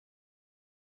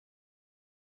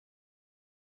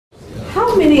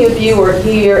How many of you are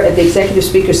here at the Executive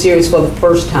Speaker Series for the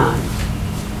first time?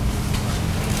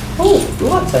 Oh,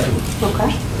 lots of you.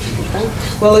 Okay.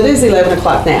 Well, it is 11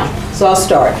 o'clock now, so I'll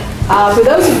start. For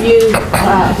those of you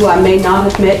who I may not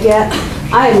have met yet,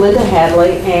 I am Linda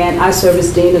Hadley, and I serve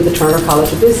as Dean of the Turner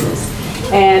College of Business.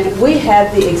 And we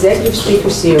have the Executive Speaker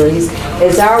Series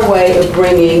as our way of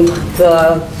bringing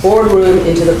the boardroom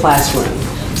into the classroom.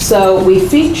 So we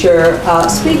feature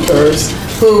speakers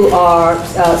who are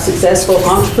successful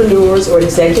entrepreneurs or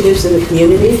executives in the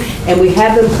community, and we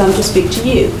have them come to speak to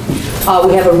you.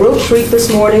 We have a real treat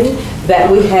this morning that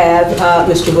we have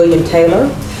Mr. William Taylor.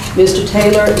 Mr.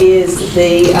 Taylor is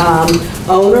the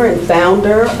owner and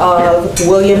founder of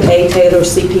William A. Taylor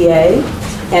CPA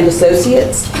and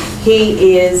Associates.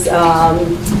 He is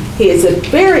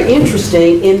very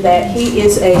interesting in that he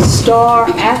is a star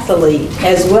athlete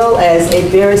as well as a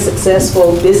very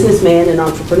successful businessman and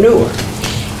entrepreneur.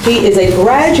 He is a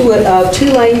graduate of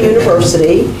Tulane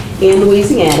University in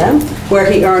Louisiana, where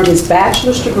he earned his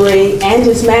bachelor's degree and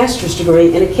his master's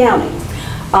degree in accounting.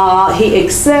 He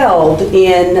excelled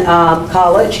in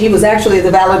college. He was actually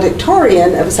the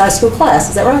valedictorian of his high school class.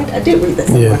 Is that right? I did read that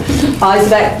somewhere. Yeah. He's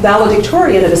the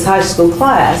valedictorian of his high school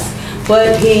class,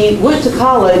 but he went to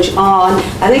college on,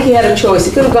 I think he had a choice.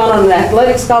 He could have gone on an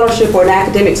athletic scholarship or an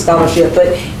academic scholarship,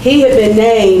 but he had been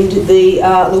named the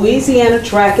Louisiana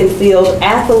Track and Field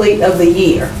Athlete of the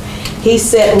Year. He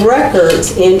set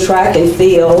records in track and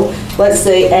field. Let's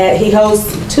see, he holds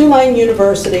Tulane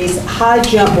University's high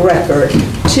jump record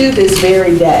to this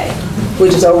very day,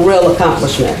 which is a real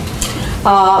accomplishment.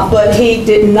 But he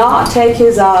did not take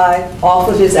his eye off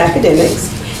of his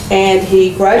academics, and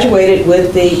he graduated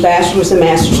with the bachelor's and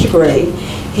master's degree.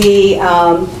 He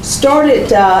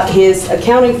started his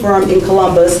accounting firm in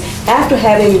Columbus after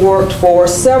having worked for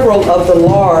several of the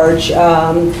large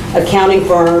accounting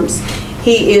firms.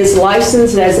 He is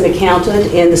licensed as an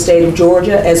accountant in the state of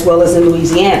Georgia as well as in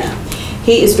Louisiana.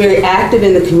 He is very active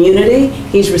in the community.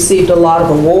 He's received a lot of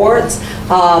awards.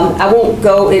 I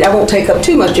won't take up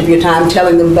too much of your time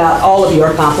telling them about all of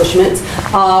your accomplishments.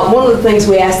 One of the things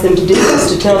we ask them to do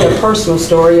is to tell their personal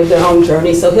story of their own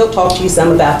journey, so he'll talk to you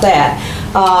some about that.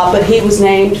 But he was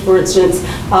named, for instance,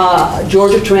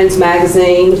 Georgia Trends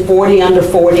Magazine 40 Under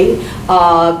 40,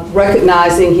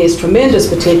 recognizing his tremendous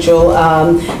potential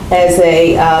as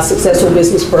a successful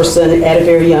business person at a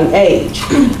very young age.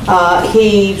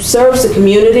 He serves the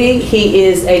community. He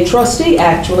is a trustee,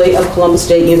 actually, of Columbus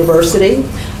State University.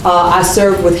 I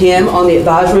served with him on the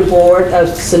advisory board of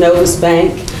Synovus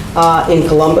Bank in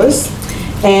Columbus.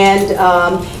 And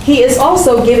he is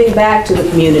also giving back to the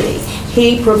community.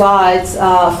 He provides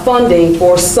funding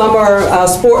for summer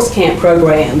sports camp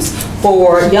programs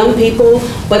for young people,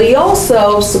 but he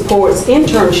also supports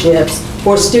internships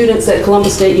for students at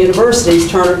Columbus State University's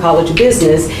Turner College of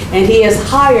Business, and he has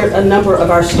hired a number of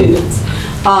our students.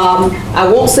 I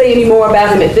won't say any more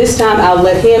about him at this time. I'll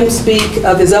let him speak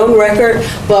of his own record,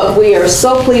 but we are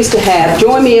so pleased to have.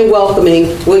 Join me in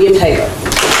welcoming William Taylor.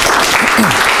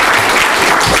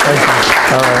 Thank you.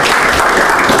 All right.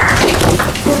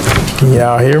 Can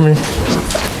y'all hear me?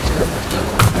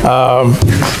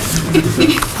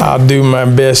 I'll do my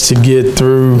best to get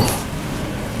through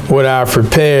what I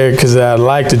prepared because I'd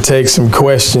like to take some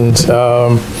questions.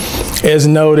 As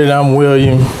noted, I'm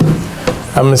William.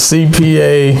 I'm a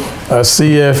CPA, a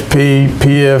CFP,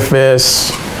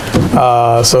 PFS,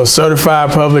 so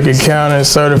certified public accountant,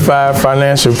 certified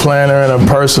financial planner, and a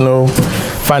personal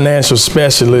financial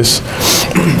specialist.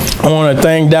 I want to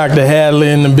thank Dr. Hadley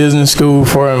and the business school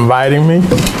for inviting me.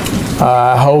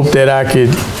 I hope that I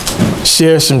could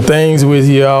share some things with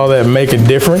you all that make a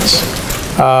difference.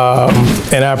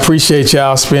 And I appreciate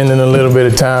y'all spending a little bit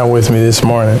of time with me this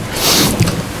morning.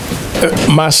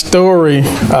 My story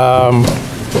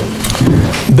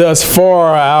thus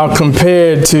far, I'll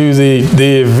compare it to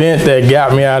the event that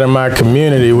got me out of my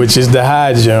community, which is the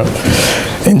high jump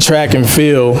in track and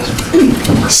field.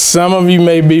 Some of you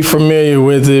may be familiar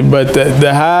with it, but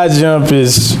the high jump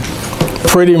is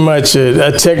pretty much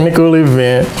a technical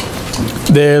event.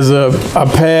 There's a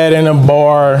pad and a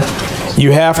bar.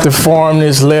 You have to form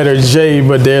this letter J,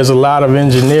 but there's a lot of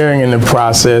engineering in the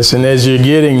process. And as you're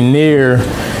getting near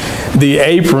the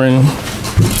apron,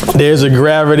 there's a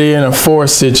gravity and a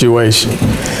force situation.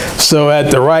 So at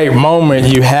the right moment,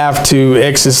 you have to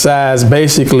exercise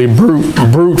basically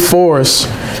brute force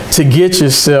to get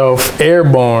yourself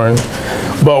airborne.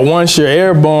 But once you're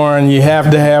airborne, you have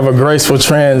to have a graceful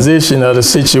transition or the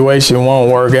situation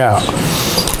won't work out.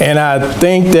 And I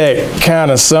think that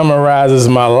kind of summarizes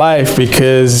my life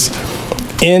because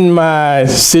in my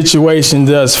situation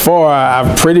thus far,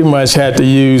 I've pretty much had to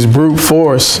use brute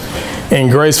force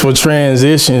and graceful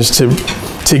transitions to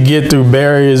get through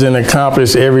barriers and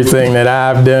accomplish everything that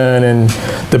I've done and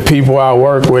the people I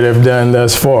work with have done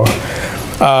thus far.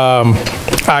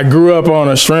 I grew up on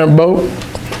a shrimp boat.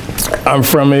 I'm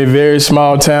from a very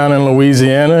small town in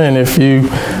Louisiana, and if you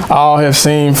all have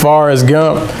seen Forrest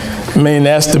Gump, I mean,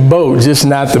 that's the boat, just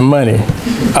not the money.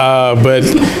 But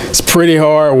it's pretty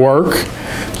hard work.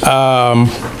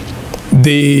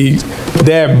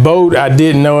 That boat, I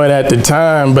didn't know it at the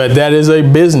time, but that is a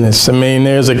business. I mean,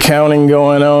 there's accounting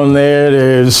going on there.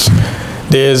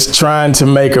 There's trying to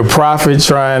make a profit,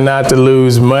 trying not to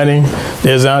lose money.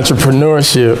 There's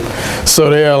entrepreneurship. So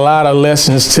there are a lot of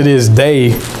lessons to this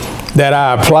day that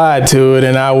I applied to it,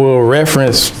 and I will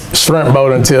reference shrimp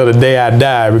boat until the day I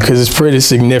die because it's pretty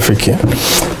significant.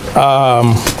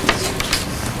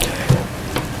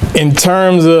 In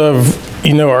terms of,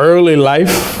 early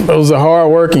life, I was a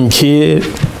hardworking kid.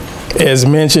 As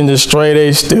mentioned, a straight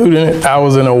A student. I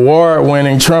was an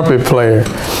award-winning trumpet player.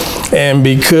 And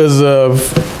because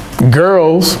of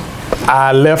girls,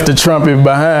 I left the trumpet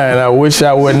behind. I wish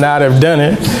I would not have done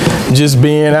it, just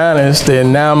being honest.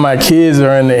 And now my kids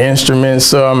are in the instruments,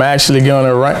 so I'm actually going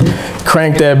to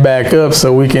crank that back up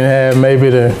so we can have maybe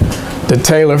the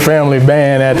Taylor family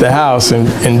band at the house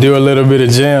and do a little bit of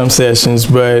jam sessions.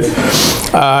 But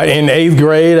in 8th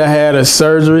grade, I had a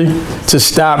surgery to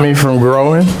stop me from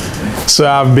growing. So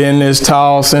I've been this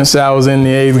tall since I was in the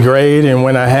 8th grade, and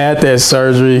when I had that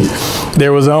surgery,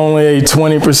 there was only a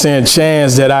 20%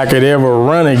 chance that I could ever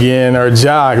run again or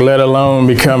jog, let alone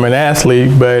become an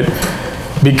athlete. But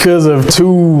because of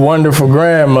 2 wonderful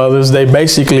grandmothers, they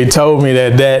basically told me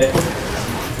that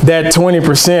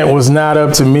 20% was not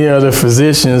up to me or the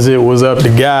physicians, it was up to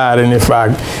God. And if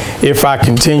I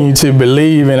continued to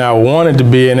believe and I wanted to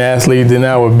be an athlete, then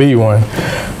I would be one.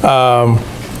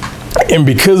 And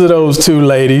because of those 2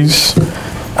 ladies,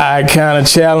 I kind of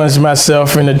challenged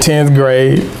myself in the 10th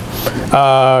grade.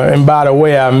 And by the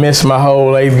way, I missed my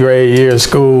whole 8th grade year of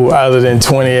school other than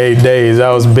 28 days.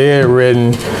 I was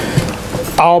bedridden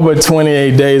all but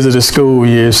 28 days of the school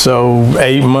year, so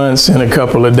 8 months and a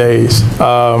couple of days.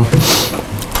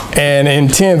 And in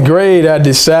 10th grade, I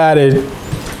decided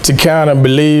to kind of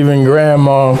believe in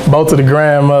grandma, both of the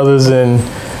grandmothers, and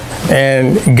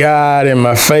God and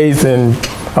my faith. And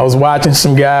I was watching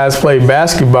some guys play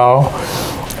basketball,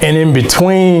 and in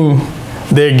between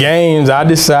their games, I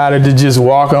decided to just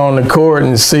walk on the court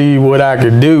and see what I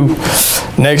could do.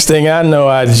 Next thing I know,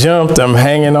 I jumped, I'm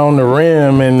hanging on the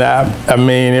rim, and I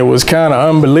mean, it was kind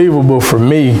of unbelievable for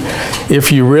me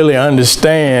if you really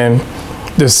understand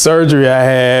the surgery I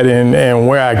had and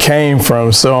where I came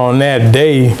from. So on that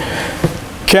day,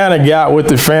 kind of got with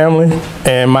the family,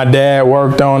 and my dad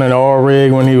worked on an oil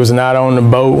rig when he was not on the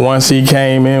boat. Once he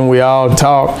came in, we all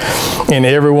talked, and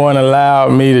everyone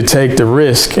allowed me to take the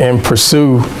risk and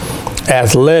pursue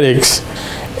athletics.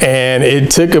 And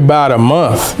it took about a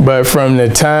month, but from the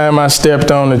time I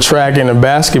stepped on the track in the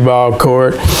basketball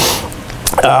court,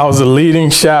 I was a leading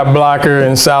shot blocker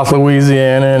in South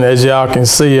Louisiana, and as y'all can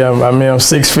see, I'm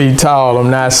 6 feet tall,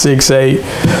 I'm not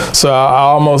 6'8", so I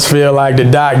almost feel like the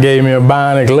doc gave me a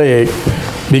bionic leg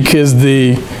because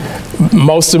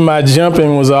most of my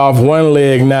jumping was off one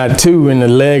leg, not 2, and the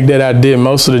leg that I did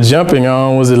most of the jumping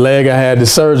on was the leg I had the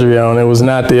surgery on. It was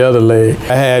not the other leg.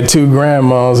 I had 2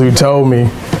 grandmas who told me,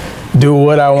 do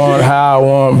what I want, how I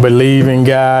want, believe in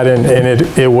God, and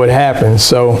it would happen.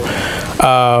 So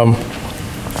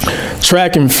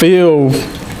track and field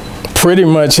pretty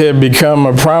much had become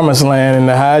a promised land, and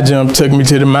the high jump took me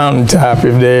to the mountaintop,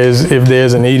 if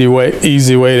there's an easy way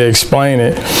to explain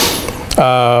it.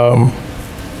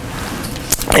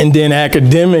 And then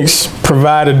academics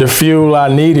provided the fuel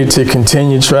I needed to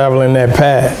continue traveling that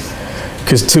path,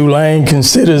 because Tulane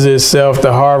considers itself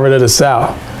the Harvard of the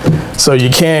South. So you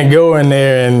can't go in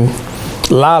there and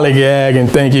lollygag and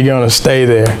think you're going to stay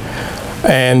there.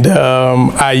 And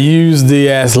I used the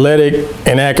athletic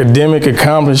and academic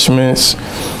accomplishments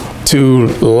to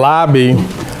lobby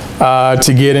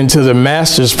to get into the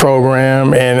master's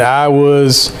program, and I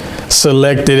was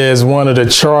selected as one of the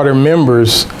charter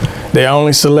members. They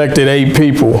only selected 8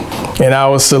 people, and I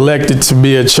was selected to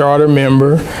be a charter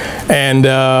member, and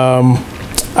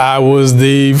I was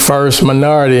the first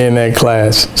minority in that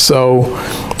class. So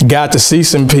got to see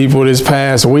some people this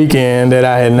past weekend that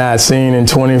I had not seen in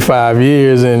 25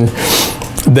 years, and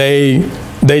they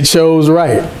chose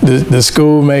right. The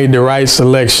school made the right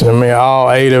selection. I mean, all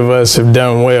 8 of us have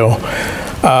done well.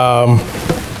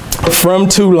 From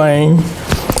Tulane,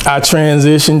 I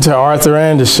transitioned to Arthur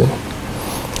Anderson.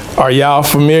 Are y'all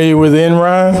familiar with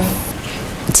Enron?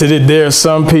 There are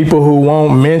some people who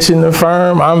won't mention the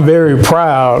firm. I'm very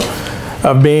proud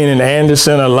of being an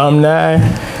Anderson alumni,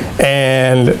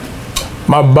 and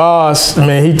my boss,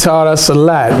 man, he taught us a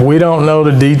lot. We don't know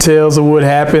the details of what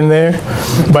happened there,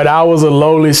 but I was a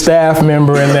lowly staff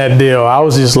member in that deal. I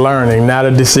was just learning, not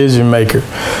a decision maker.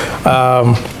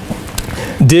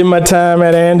 Did my time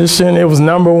at Anderson. It was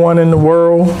 #1 in the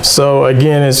world. So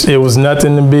again, it was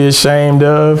nothing to be ashamed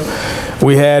of.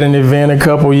 We had an event a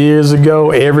couple years ago.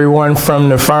 Everyone from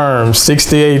the firm,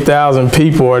 68,000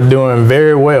 people, are doing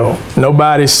very well.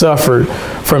 Nobody suffered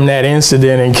from that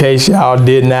incident, in case y'all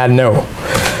did not know.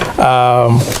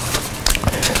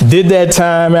 Did that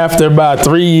time after about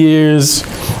 3 years.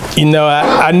 You know,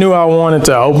 I knew I wanted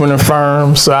to open a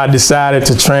firm, so I decided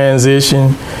to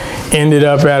transition. Ended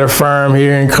up at a firm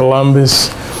here in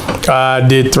Columbus. I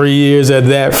did 3 years at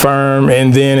that firm,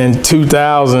 and then in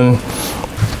 2000,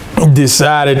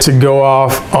 decided to go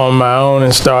off on my own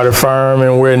and start a firm,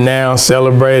 and we're now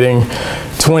celebrating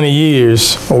 20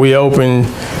 years. We opened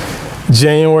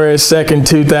January 2nd,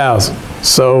 2000.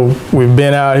 So we've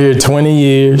been out here 20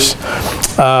 years,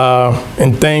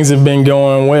 and things have been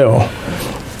going well.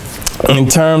 In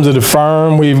terms of the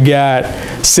firm, we've got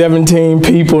 17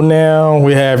 people now.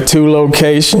 We have 2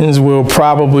 locations. We'll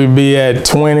probably be at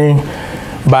 20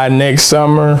 by next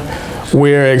summer.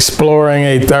 We're exploring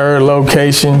a 3rd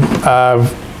location.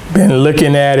 I've been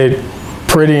looking at it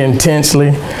pretty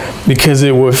intensely because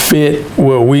it will fit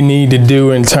what we need to do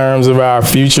in terms of our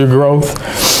future growth.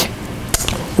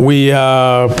 We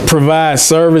provide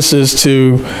services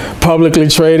to publicly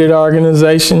traded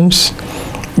organizations,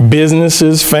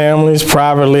 businesses, families,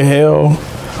 privately held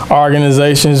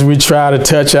organizations. We try to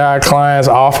touch our clients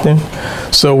often,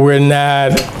 so we're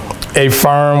not a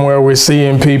firm where we're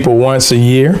seeing people once a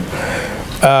year.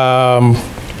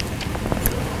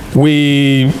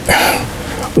 We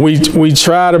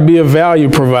try to be a value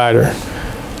provider.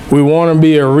 We want to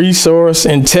be a resource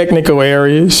in technical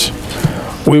areas.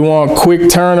 We want quick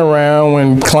turnaround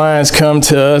when clients come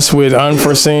to us with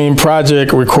unforeseen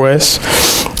project requests.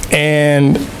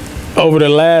 And over the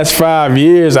last 5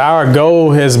 years, our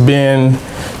goal has been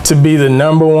to be the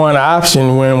 #1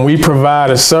 option when we provide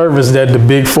a service that the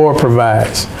Big Four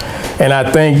provides. And I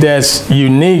think that's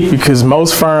unique because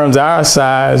most firms our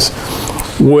size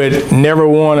would never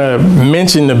want to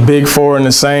mention the Big Four in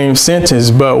the same sentence,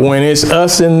 but when it's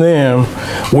us and them,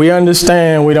 we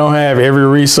understand we don't have every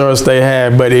resource they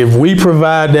have, but if we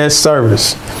provide that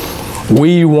service,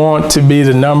 we want to be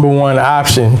the #1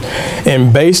 option.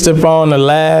 And based upon the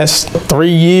last 3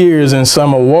 years and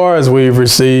some awards we've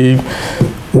received,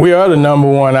 we are the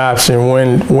 #1 option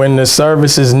when the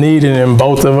service is needed and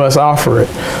both of us offer it.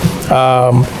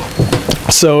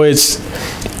 So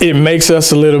it makes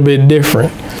us a little bit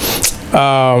different.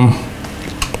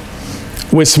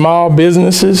 With small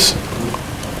businesses,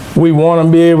 we want to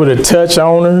be able to touch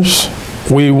owners.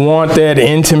 We want that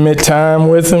intimate time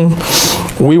with them.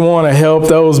 We want to help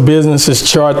those businesses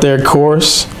chart their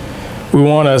course. We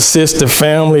want to assist the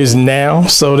families now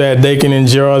so that they can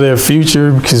enjoy their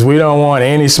future, because we don't want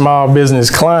any small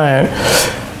business client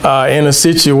in a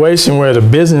situation where the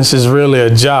business is really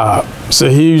a job. It's a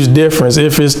huge difference.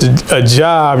 If it's a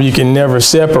job, you can never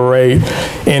separate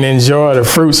and enjoy the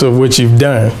fruits of what you've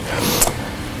done.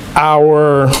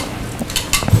 Our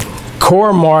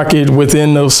core market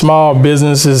within those small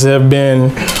businesses have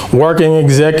been working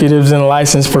executives and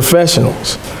licensed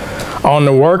professionals. On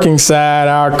the working side,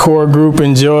 our core group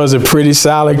enjoys a pretty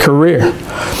solid career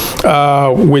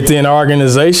within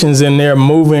organizations, and they're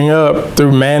moving up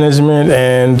through management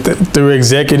and through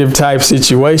executive type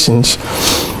situations.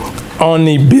 On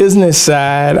the business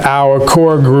side, our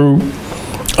core group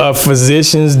of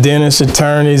physicians, dentists,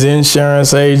 attorneys,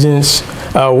 insurance agents,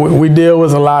 we deal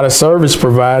with a lot of service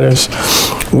providers.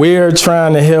 We're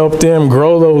trying to help them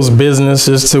grow those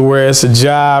businesses to where it's a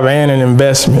job and an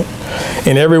investment.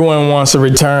 And everyone wants a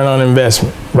return on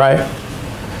investment, right?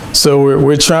 So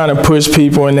we're trying to push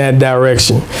people in that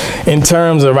direction. In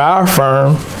terms of our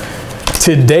firm,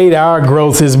 to date, our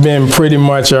growth has been pretty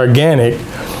much organic,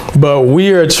 but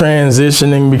we are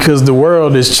transitioning because the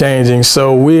world is changing.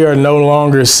 So we are no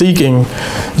longer seeking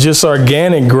just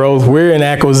organic growth. We're in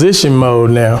acquisition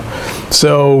mode now.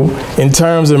 So in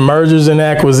terms of mergers and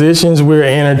acquisitions, we're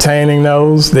entertaining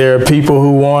those. There are people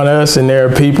who want us and there are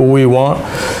people we want.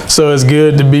 So it's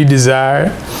good to be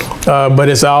desired, but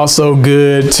it's also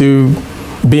good to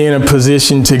be in a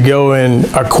position to go and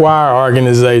acquire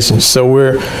organizations. So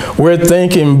we're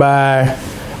thinking by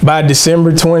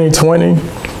December 2020,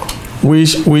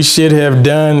 we should have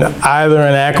done either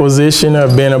an acquisition or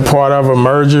been a part of a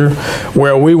merger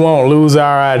where we won't lose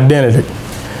our identity.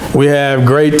 We have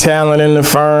great talent in the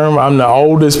firm. I'm the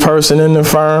oldest person in the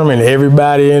firm, and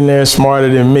everybody in there is smarter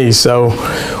than me. So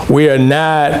we are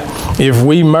not, if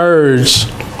we merge,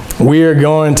 we are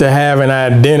going to have an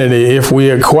identity. If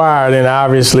we acquire, then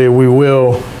obviously we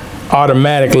will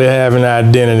automatically have an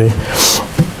identity.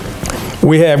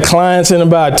 We have clients in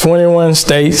about 21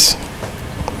 states,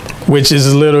 which is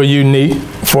a little unique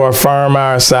for a firm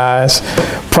our size.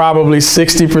 Probably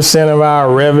 60% of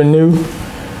our revenue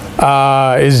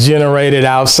is generated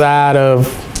outside of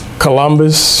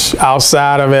Columbus,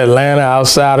 outside of Atlanta,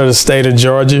 outside of the state of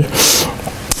Georgia.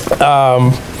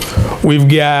 We've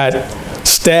got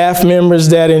staff members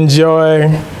that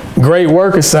enjoy great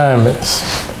work assignments.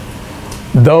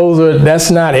 That's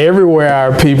not everywhere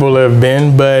our people have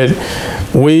been, but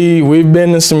we've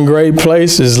been to some great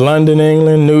places: London,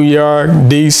 England, New York,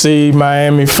 DC,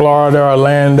 Miami, Florida,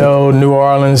 Orlando, New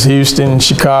Orleans, Houston,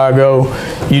 Chicago,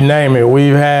 you name it.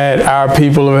 Our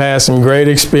people have had some great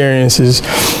experiences,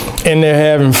 and they're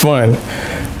having fun.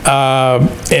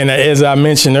 And as I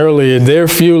mentioned earlier, they're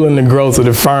fueling the growth of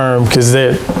the firm because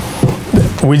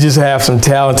we just have some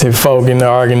talented folk in the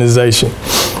organization.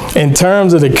 In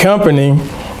terms of the company,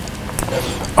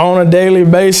 on a daily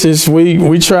basis,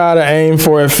 we try to aim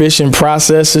for efficient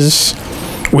processes.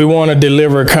 We want to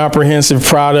deliver comprehensive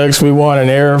products. We want an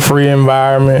error-free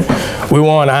environment. We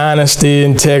want honesty,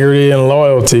 integrity, and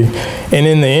loyalty. And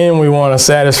in the end, we want to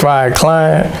satisfy a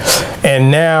client. And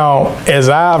now, as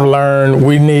I've learned,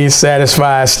 we need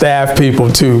satisfied staff people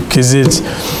too, because it's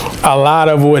a lot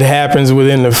of what happens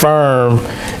within the firm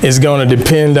is going to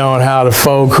depend on how the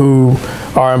folk who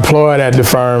are employed at the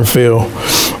firm feel.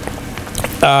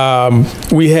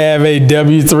 We have a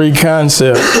W3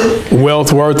 concept,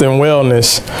 wealth, worth, and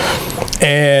wellness.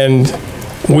 And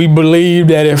we believe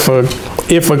that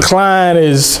if a client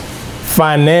is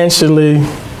financially,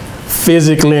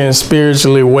 physically, and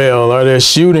spiritually well, or they're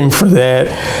shooting for that,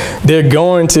 they're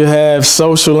going to have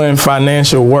social and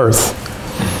financial worth.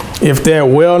 If that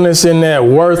wellness and that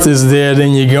worth is there,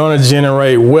 then you're going to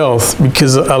generate wealth,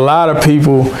 because a lot of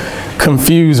people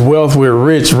confuse wealth with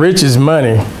rich. Rich is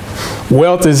money.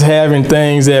 Wealth is having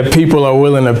things that people are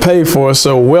willing to pay for,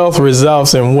 so wealth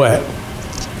results in what?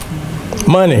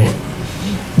 Money.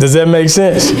 Does that make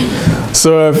sense?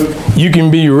 So if you can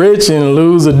be rich and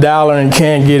lose $1 and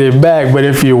can't get it back, but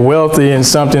if you're wealthy and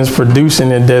something's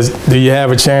producing it, do you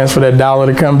have a chance for that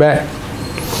dollar to come back?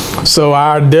 So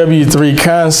our W3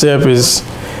 concept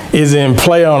is in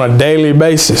play on a daily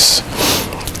basis.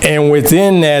 And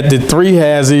within that, the 3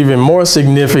 has even more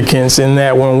significance in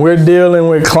that when we're dealing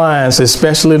with clients,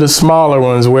 especially the smaller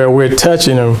ones where we're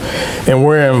touching them and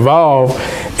we're involved,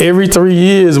 every 3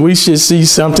 years we should see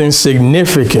something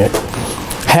significant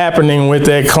happening with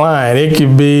that client. It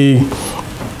could be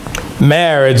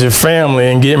marriage or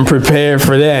family and getting prepared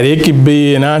for that. It could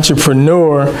be an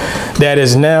entrepreneur that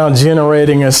is now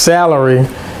generating a salary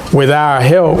with our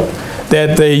help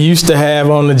that they used to have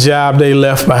on the job they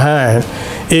left behind.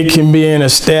 It can be an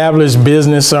established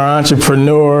business or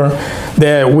entrepreneur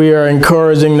that we are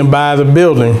encouraging to buy the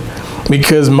building,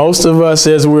 because most of us,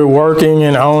 as we're working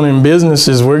and owning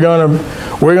businesses, we're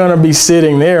gonna be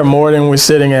sitting there more than we're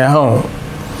sitting at home.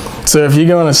 So if you're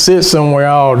gonna sit somewhere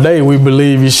all day, we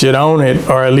believe you should own it,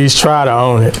 or at least try to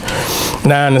own it.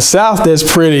 Now in the South, that's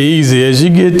pretty easy. As you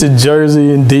get to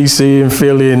Jersey and DC and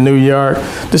Philly and New York,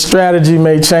 the strategy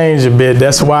may change a bit.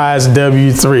 That's why it's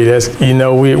W3. That's,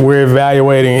 we're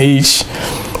evaluating each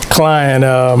client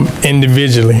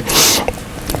individually.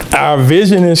 Our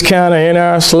vision is kind of in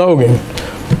our slogan: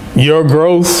 your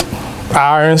growth,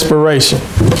 our inspiration.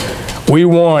 We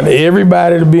want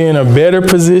everybody to be in a better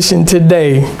position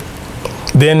today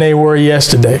than they were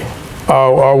yesterday,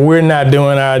 or we're not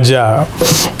doing our job.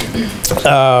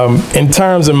 In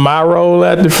terms of my role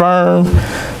at the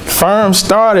firm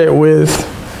started with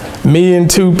me and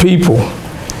 2 people.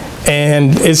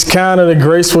 And it's kind of the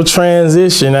graceful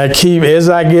transition. As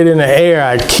I get in the air,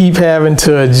 I keep having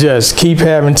to adjust.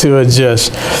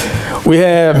 We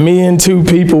have me and 2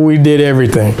 people, we did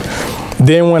everything.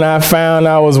 Then when I found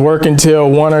I was working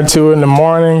till 1 or 2 in the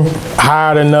morning,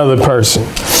 hired another person.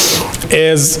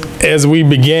 As we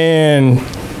began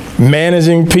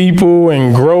managing people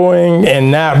and growing and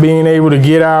not being able to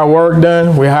get our work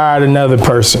done, we hired another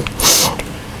person.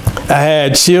 I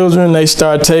had children, they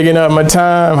start taking up my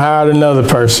time, hired another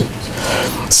person.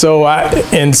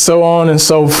 And so on and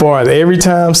so forth. Every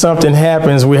time something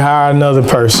happens, we hire another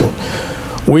person.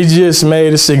 We just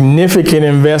made a significant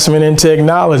investment in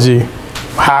technology,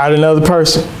 hired another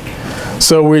person.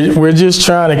 So we're just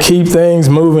trying to keep things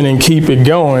moving and keep it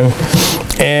going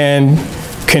and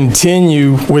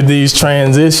continue with these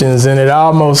transitions. And it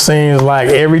almost seems like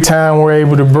every time we're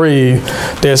able to breathe,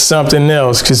 there's something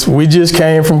else. Because we just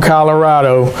came from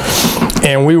Colorado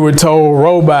and we were told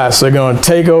robots are going to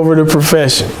take over the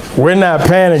profession. We're not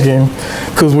panicking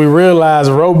because we realize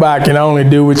a robot can only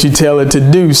do what you tell it to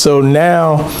do. So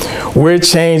now we're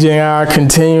changing our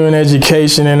continuing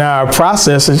education and our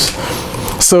processes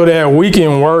so that we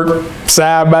can work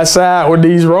side by side with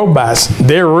these robots.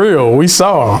 They're real. We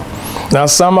saw them. Now,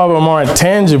 some of them aren't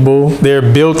tangible.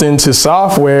 They're built into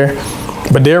software,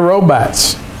 but they're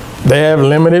robots. They have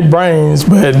limited brains,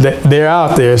 but they're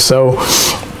out there. So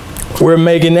we're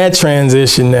making that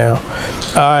transition now.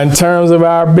 In terms of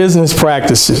our business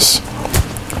practices,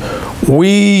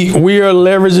 we are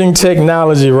leveraging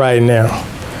technology right now.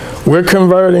 We're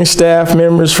converting staff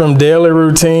members from daily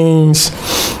routines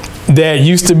that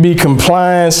used to be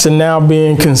compliance to now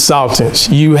being consultants.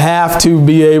 You have to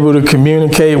be able to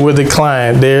communicate with the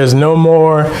client. There's no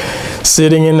more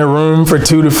sitting in the room for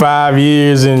 2 to 5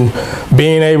 years and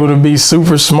being able to be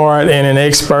super smart and an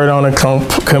expert on a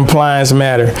compliance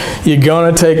matter. You're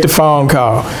gonna take the phone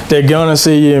call. They're gonna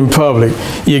see you in public.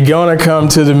 You're gonna come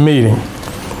to the meeting.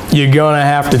 You're gonna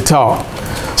have to talk.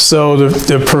 So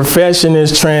the profession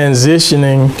is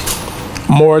transitioning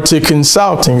more to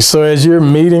consulting. So as you're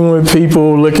meeting with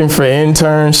people looking for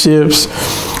internships,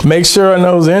 make sure in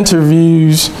those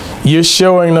interviews you're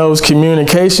showing those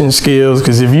communication skills,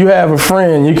 because if you have a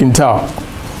friend, you can talk.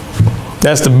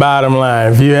 That's the bottom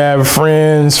line. If you have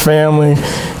friends, family,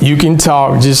 you can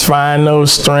talk. Just find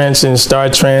those strengths and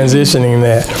start transitioning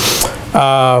that.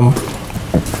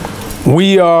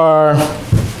 We are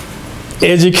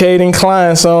educating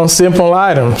clients on simple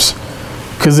items.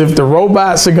 Because if the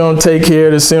robots are going to take care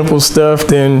of the simple stuff,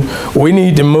 then we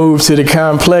need to move to the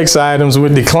complex items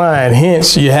with the client.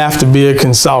 Hence, you have to be a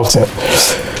consultant.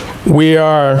 We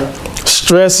are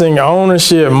stressing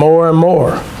ownership more and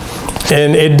more.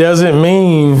 And it doesn't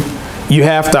mean you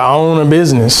have to own a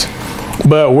business.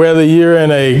 But whether you're in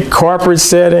a corporate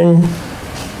setting,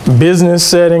 business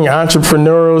setting,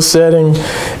 entrepreneurial setting,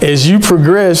 as you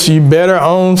progress, you better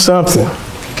own something.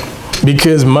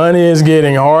 Because money is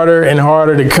getting harder and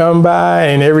harder to come by,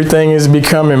 and everything is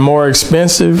becoming more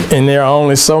expensive, and there are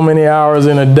only so many hours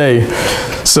in a day.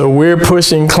 So we're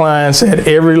pushing clients at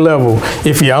every level.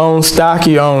 If you own stock,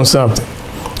 you own something.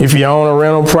 If you own a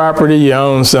rental property, you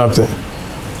own something.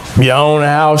 If you own a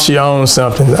house, you own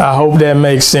something. I hope that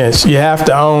makes sense. You have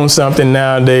to own something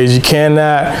nowadays. You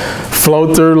cannot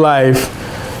float through life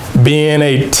being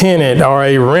a tenant or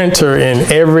a renter in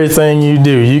everything you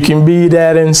do. You can be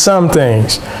that in some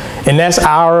things. And that's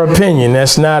our opinion.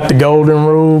 That's not the golden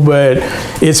rule, but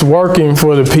it's working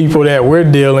for the people that we're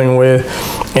dealing with.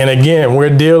 And again,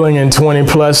 we're dealing in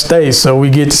 20+ states, so we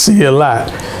get to see a lot.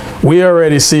 We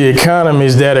already see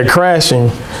economies that are crashing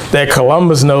that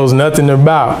Columbus knows nothing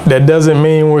about. That doesn't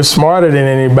mean we're smarter than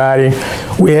anybody.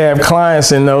 We have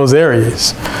clients in those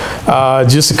areas.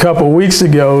 Just a couple weeks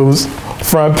ago,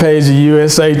 front page of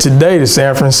USA Today, the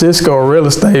San Francisco real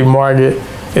estate market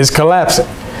is collapsing.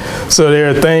 So there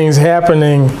are things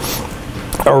happening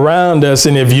around us,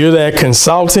 and if you're that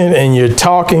consultant and you're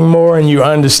talking more and you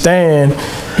understand,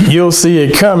 you'll see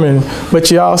it coming,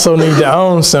 but you also need to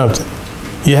own something.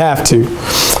 You have to.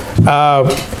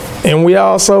 And we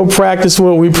also practice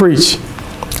what we preach.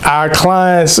 Our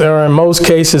clients are in most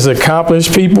cases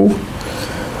accomplished people.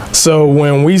 So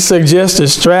when we suggest a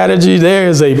strategy, there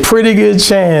is a pretty good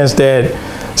chance that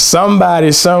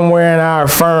somebody somewhere in our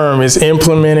firm is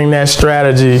implementing that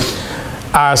strategy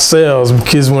ourselves.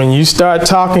 Because when you start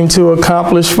talking to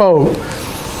accomplished folk,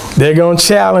 they're going to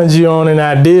challenge you on an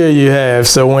idea you have.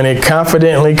 So when it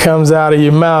confidently comes out of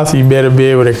your mouth, you better be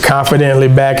able to confidently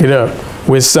back it up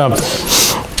with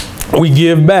something. We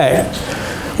give back.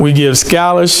 We give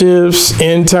scholarships,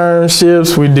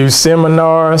 internships, we do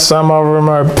seminars. Some of them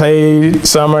are paid,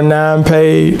 some are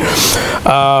non-paid.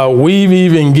 We've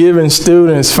even given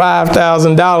students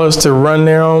 $5,000 to run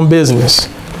their own business.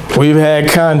 We've had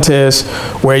contests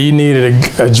where you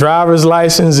needed a driver's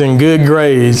license and good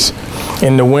grades.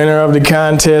 And the winner of the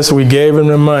contest, we gave them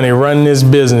the money, run this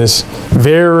business.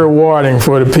 Very rewarding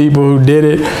for the people who did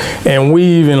it, and we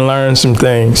even learned some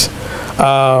things.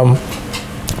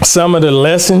 Some of the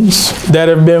lessons that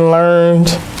have been learned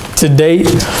to date,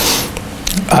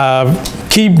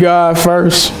 keep God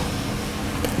first,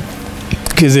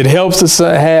 because it helps us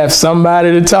have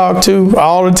somebody to talk to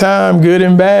all the time, good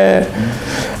and bad.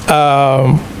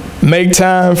 Make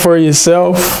time for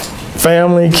yourself,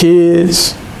 family,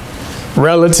 kids,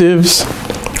 relatives.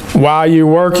 while you're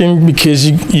working, because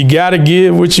you got to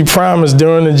give what you promised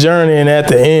during the journey and at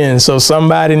the end. So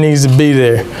somebody needs to be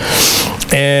there.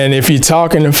 And if you're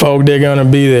talking to folk, they're going to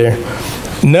be there.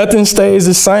 Nothing stays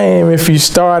the same if you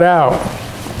start out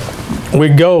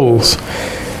with goals.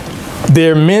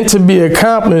 They're meant to be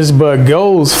accomplished, but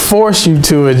goals force you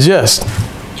to adjust.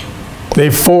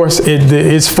 It's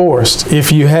forced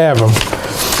if you have them.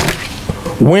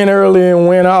 Win early and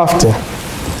win often.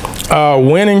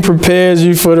 Winning prepares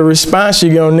you for the response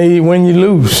you're going to need when you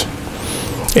lose.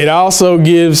 It also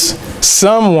gives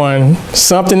someone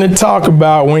something to talk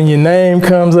about when your name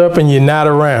comes up and you're not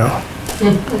around.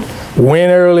 Win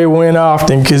early, win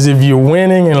often, because if you're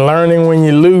winning and learning when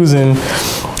you're losing,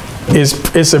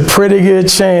 it's a pretty good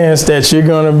chance that you're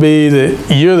going to be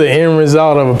you're the end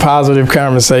result of a positive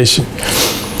conversation.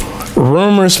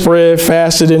 Rumors spread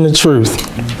faster than the truth.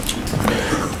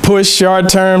 Push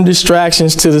short-term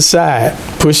distractions to the side.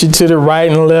 Push it to the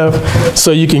right and left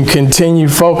so you can continue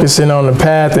focusing on the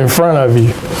path in front of you.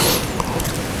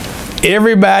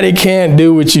 Everybody can't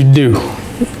do what you do.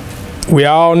 We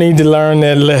all need to learn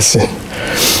that lesson.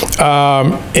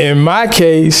 In my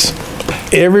case,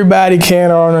 everybody can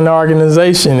own an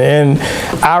organization, and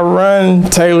I run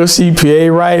Taylor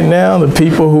CPA right now. The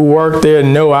people who work there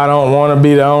know I don't want to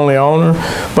be the only owner,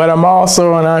 but I'm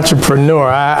also an entrepreneur.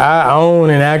 I own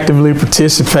and actively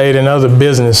participate in other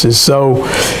businesses. So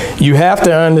you have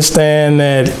to understand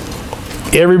that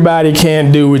everybody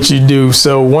can't do what you do.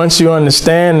 So once you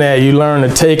understand that, you learn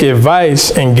to take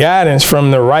advice and guidance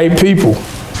from the right people,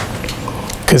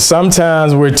 because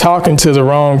sometimes we're talking to the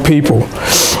wrong people.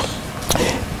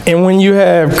 And when you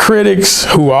have critics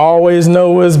who always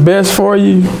know what's best for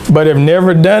you, but have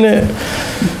never done it,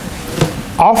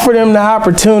 offer them the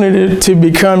opportunity to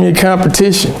become your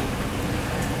competition.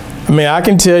 I mean, I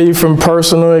can tell you from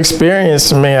personal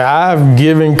experience, I've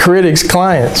given critics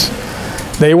clients.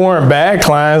 They weren't bad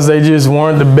clients, they just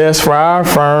weren't the best for our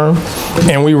firm,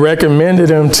 and we recommended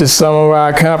them to some of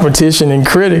our competition and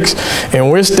critics,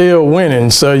 and we're still winning.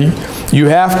 So you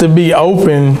have to be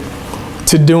open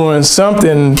to doing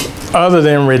something other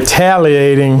than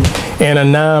retaliating in a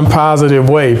non-positive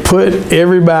way. Put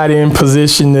everybody in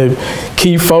position to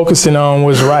keep focusing on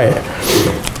what's right.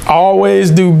 Always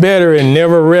do better and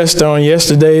never rest on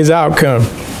yesterday's outcome.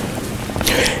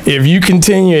 If you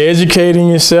continue educating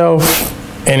yourself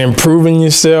and improving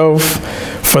yourself,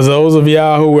 for those of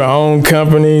y'all who own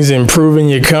companies, improving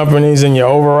your companies and your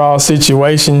overall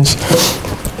situations,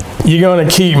 you're gonna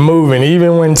keep moving.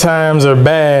 Even when times are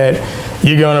bad,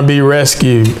 you're gonna be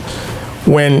rescued.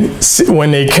 When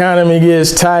the economy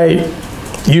gets tight,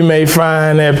 you may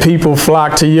find that people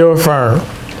flock to your firm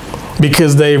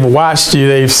because they've watched you,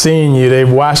 they've seen you,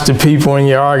 they've watched the people in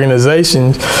your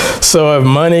organization. So if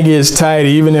money gets tight,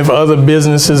 even if other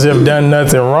businesses have done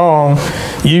nothing wrong,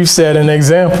 you've set an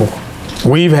example.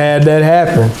 We've had that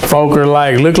happen. Folk are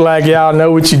like, look like y'all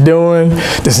know what you're doing.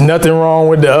 There's nothing wrong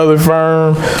with the other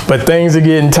firm, but things are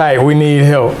getting tight. We need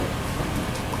help.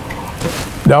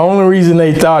 The only reason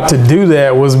they thought to do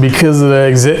that was because of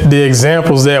the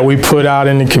examples that we put out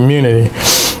in the community.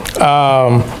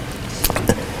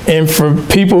 And for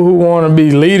people who want to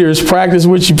be leaders, practice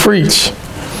what you preach.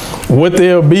 What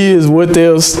they'll be is what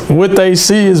they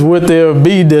see is what they'll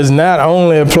be does not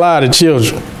only apply to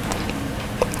children.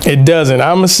 It doesn't.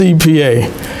 I'm a CPA,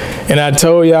 and I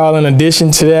told y'all in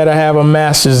addition to that, I have a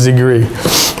master's degree.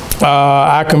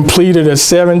 I completed a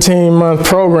 17-month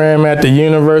program at the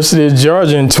University of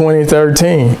Georgia in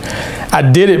 2013. I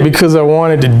did it because I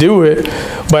wanted to do it,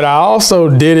 but I also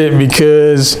did it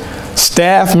because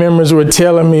staff members were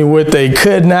telling me what they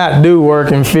could not do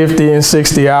working 50 and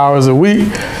 60 hours a week.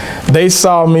 They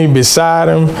saw me beside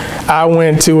them. I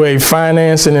went to a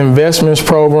finance and investments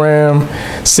program,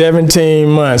 17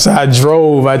 months. I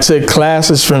drove, I took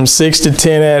classes from 6 to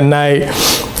 10 at night.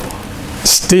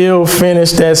 Still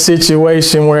finished that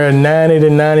situation where 90 to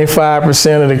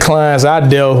 95% of the clients I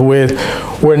dealt with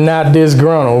were not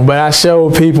disgruntled, but I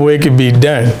showed people it could be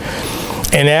done.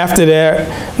 And after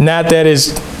that, not that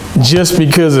it's just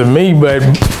because of me, but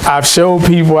I've showed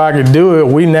people I could do it.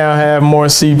 We now have more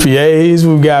CPAs.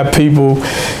 We've got people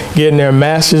getting their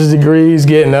master's degrees,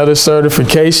 getting other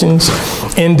certifications,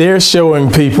 and they're showing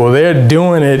people. They're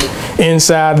doing it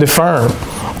inside the firm.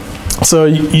 So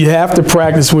you have to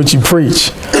practice what you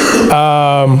preach.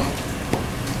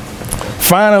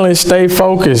 Finally, stay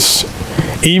focused.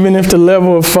 Even if the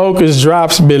level of focus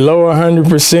drops below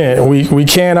 100%, we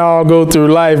can't all go through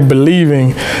life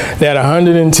believing that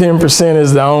 110%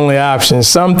 is the only option.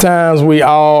 Sometimes we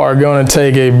all are going to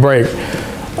take a break,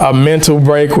 a mental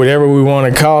break, whatever we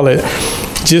want to call it.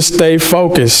 Just stay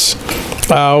focused.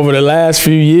 over the last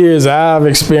few years, I've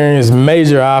experienced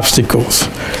major obstacles.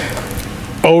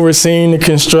 Overseeing the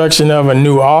construction of a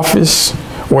new office,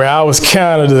 where I was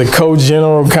kind of the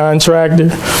co-general contractor.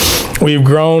 We've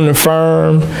grown the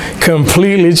firm,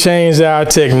 completely changed our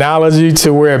technology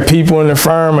to where people in the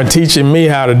firm are teaching me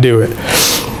how to do it.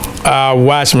 I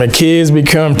watched my kids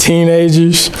become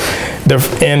teenagers,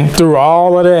 and through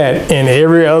all of that and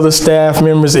every other staff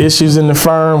member's issues in the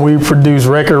firm, we produce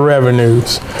record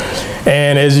revenues.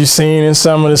 And as you've seen in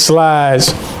some of the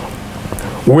slides,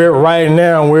 we're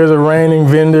the reigning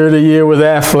vendor of the year with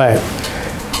Aflac.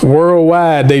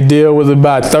 Worldwide, they deal with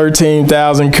about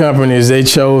 13,000 companies. They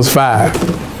chose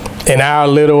 5. And our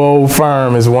little old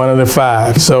firm is one of the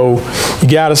 5. So you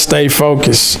got to stay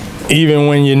focused, even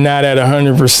when you're not at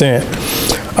 100%.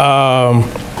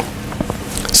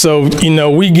 So, you know,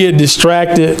 we get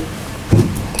distracted,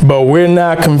 but we're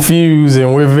not confused,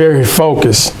 and we're very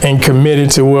focused and committed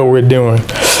to what we're doing.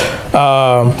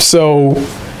 So,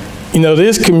 you know,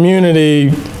 this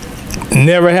community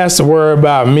never has to worry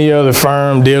about me or the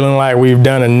firm dealing like we've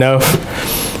done enough.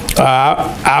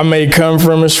 I may come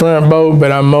from a shrimp boat,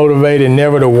 but I'm motivated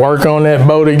never to work on that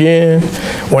boat again.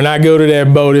 When I go to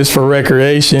that boat, it's for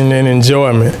recreation and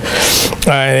enjoyment.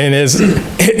 And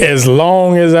as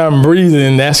long as I'm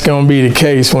breathing, that's going to be the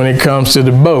case when it comes to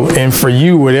the boat. And for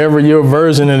you, whatever your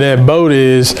version of that boat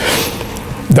is,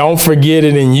 don't forget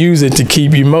it and use it to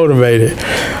keep you motivated.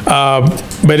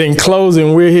 But in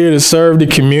closing, we're here to serve the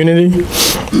community.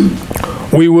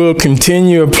 We will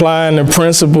continue applying the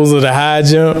principles of the high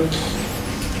jump,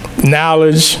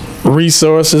 knowledge,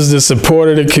 resources, the support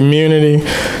of the community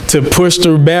to push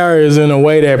through barriers in a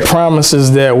way that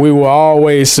promises that we will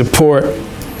always support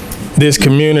this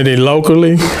community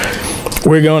locally.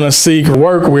 We're going to seek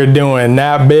work we're doing,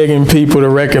 not begging people to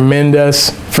recommend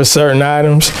us for certain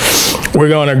items. We're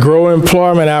going to grow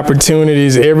employment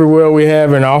opportunities everywhere we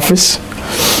have an office,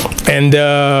 and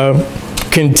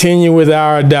continue with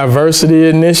our diversity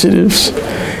initiatives,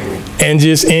 and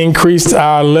just increase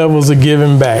our levels of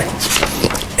giving back.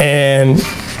 And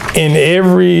in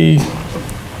every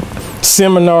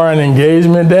seminar and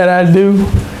engagement that I do,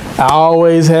 I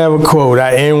always have a quote.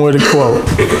 I end with a quote.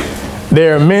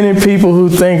 There are many people who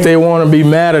think they want to be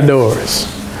matadors,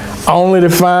 only to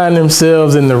find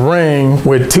themselves in the ring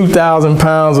with 2,000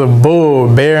 pounds of bull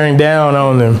bearing down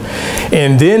on them.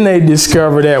 And then they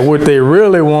discover that what they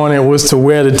really wanted was to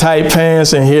wear the tight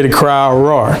pants and hear the crowd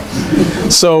roar.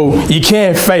 So you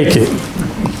can't fake it.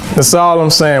 That's all I'm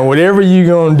saying. Whatever you're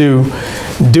going to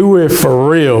do it for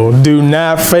real. Do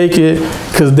not fake it,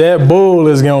 because that bull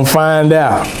is going to find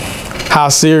out how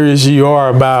serious you are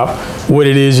about what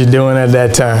it is you're doing at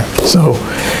that time. So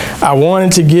I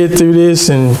wanted to get through this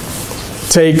and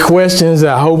take questions.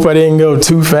 I hope I didn't go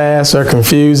too fast or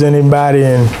confuse anybody,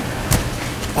 and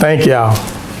thank y'all.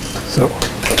 So.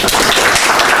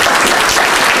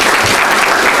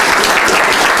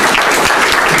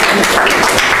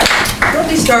 Let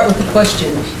me start with a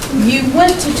question. You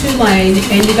went to Tulane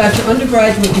and you got your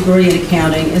undergraduate degree in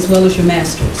accounting as well as your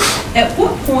master's. At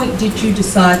what point did you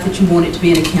decide that you wanted to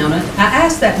be an accountant? I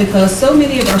ask that because so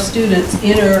many of our students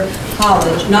enter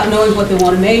college not knowing what they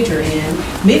want to major in.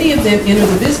 Many of them enter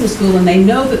the business school and they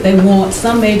know that they want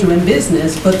some major in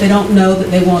business, but they don't know that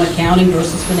they want accounting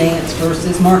versus finance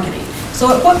versus marketing. So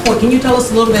at what point, can you tell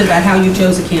us a little bit about how you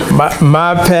chose accounting?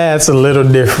 My path's a little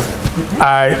different.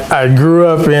 I grew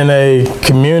up in a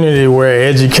community where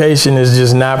education is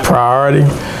just not priority.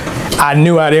 I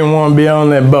knew I didn't want to be on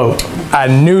that boat. I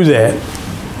knew that.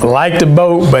 I liked the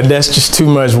boat, but that's just too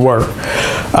much work.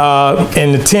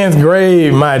 In the 10th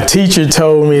grade, my teacher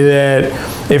told me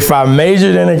that if I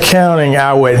majored in accounting,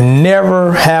 I would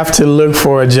never have to look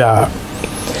for a job.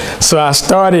 So I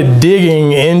started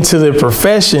digging into the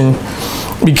profession,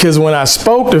 because when I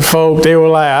spoke to folk, they were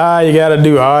like, you got to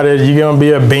do audit, you're going to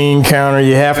be a bean counter,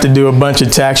 you have to do a bunch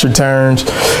of tax returns.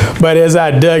 But as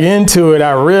I dug into it,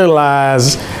 I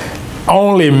realized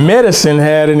only medicine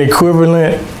had an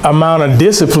equivalent amount of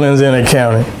disciplines in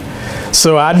accounting.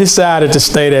 So I decided to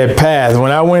stay that path.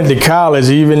 When I went to college,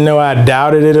 even though I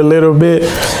doubted it a little bit,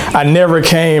 I never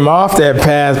came off that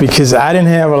path because I didn't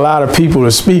have a lot of people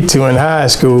to speak to in high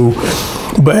school.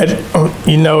 But,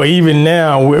 you know, even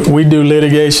now, we do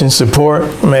litigation support.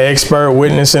 I'm an expert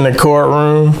witness in the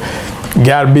courtroom.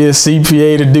 Got to be a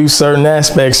CPA to do certain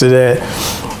aspects of that.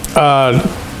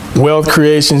 Wealth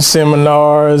creation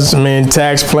seminars,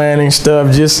 tax planning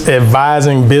stuff, just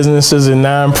advising businesses and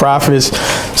nonprofits.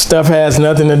 Stuff has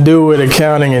nothing to do with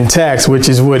accounting and tax, which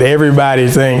is what everybody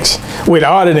thinks, with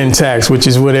audit and tax, which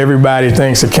is what everybody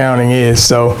thinks accounting is.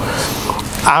 So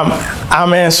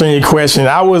I'm answering your question.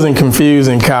 I wasn't confused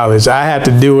in college. I had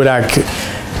to do what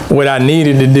I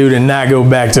needed to do to not go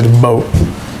back to the boat.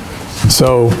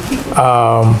 So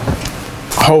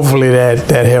hopefully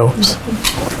that helps.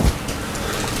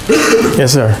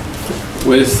 Yes, sir.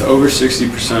 With over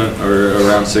 60% or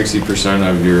around 60%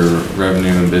 of your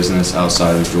revenue and business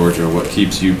outside of Georgia, what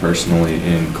keeps you personally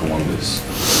in Columbus?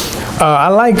 I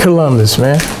like Columbus,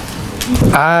 man.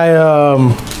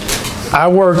 I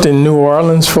worked in New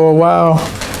Orleans for a while,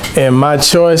 and my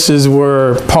choices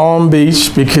were Palm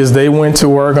Beach because they went to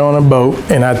work on a boat,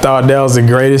 and I thought that was the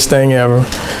greatest thing ever.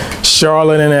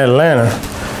 Charlotte and Atlanta.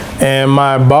 And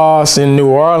my boss in New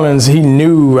Orleans, he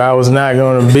knew I was not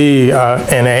going to be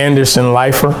an Anderson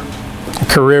lifer,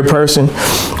 career person.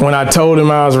 When I told him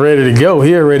I was ready to go,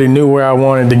 he already knew where I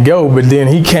wanted to go. But then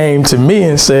he came to me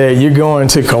and said, "You're going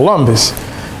to Columbus."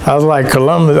 I was like,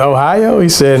 "Columbus, Ohio?" He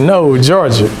said, "No,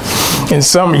 Georgia." And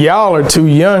some y'all are too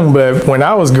young, but when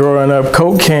I was growing up,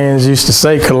 Coke cans used to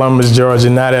say Columbus,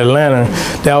 Georgia, not Atlanta.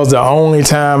 That was the only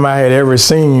time I had ever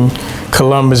seen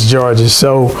Columbus, Georgia.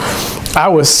 So I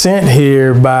was sent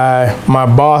here by my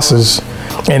bosses,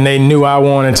 and they knew I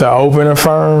wanted to open a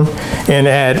firm.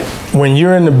 And when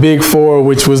you're in the Big Four,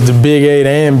 which was the Big 8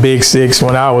 and Big 6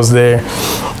 when I was there,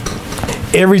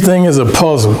 everything is a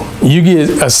puzzle. You get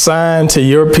assigned to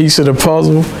your piece of the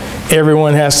puzzle,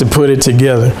 everyone has to put it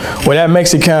together. Well, that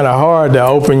makes it kind of hard to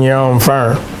open your own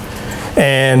firm.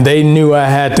 And they knew I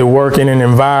had to work in an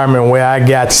environment where I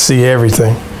got to see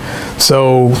everything.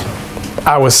 So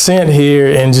I was sent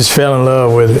here and just fell in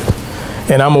love with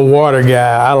it. And I'm a water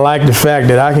guy. I like the fact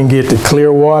that I can get the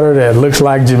clear water that looks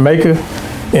like Jamaica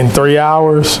in 3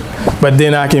 hours, but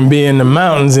then I can be in the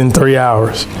mountains in 3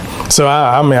 hours. So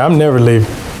I mean, I'm never leaving.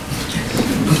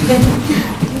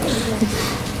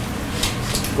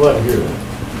 Glad to hear that.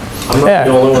 I'm not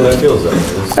the only one that feels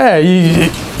that. Yeah,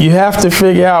 you have to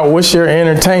figure out what's your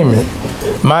entertainment.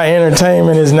 My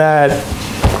entertainment is not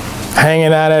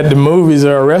hanging out at the movies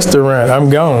or a restaurant. I'm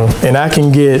gone. And I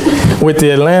can get, with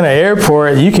the Atlanta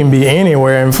airport, you can be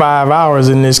anywhere in 5 hours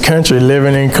in this country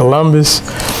living in Columbus,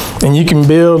 and you can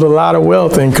build a lot of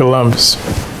wealth in Columbus.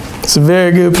 It's a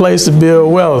very good place to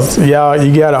build wealth. Y'all,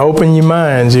 you got to open your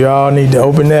minds. You all need to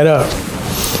open that up.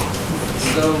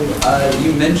 So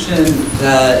you mentioned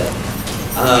that,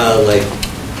 like,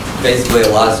 basically a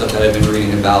lot of stuff that I've been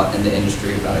reading about in the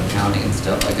industry about accounting and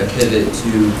stuff, like a pivot to,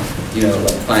 you know,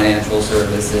 like financial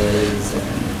services,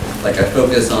 and like a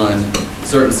focus on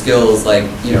certain skills like,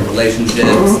 you know,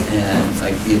 relationships and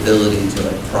like the ability to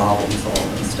like problem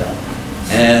solve and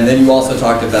stuff. And then you also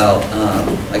talked about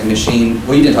like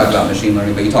well, you didn't talk about machine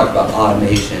learning, but you talked about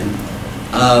automation.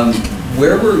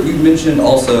 You mentioned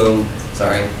also,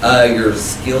 sorry, your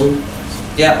skill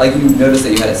gap, like you noticed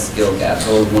that you had a skill gap,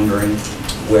 so I was wondering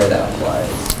where that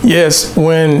lies. Yes,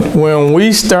 when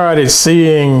we started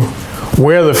seeing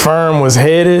where the firm was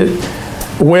headed,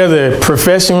 where the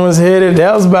profession was headed,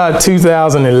 that was about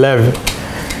 2011.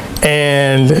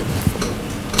 And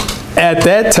at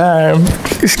that time,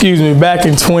 back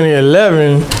in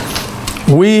 2011,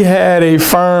 we had a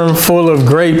firm full of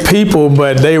great people,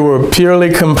 but they were purely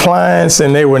compliance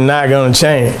and they were not going to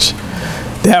change.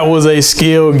 That was a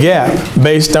skill gap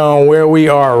based on where we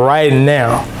are right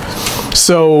now.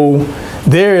 So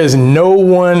there is no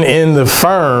one in the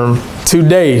firm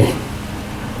today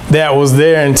that was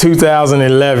there in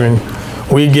 2011.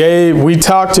 We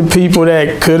talked to people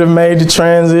that could have made the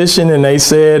transition, and they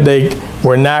said they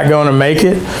were not going to make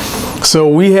it. So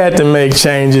we had to make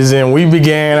changes, and we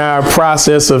began our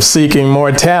process of seeking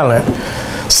more talent.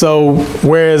 So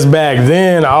whereas back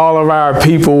then, all of our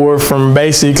people were from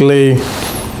basically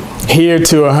here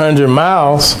to 100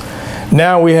 miles,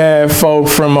 now we have folk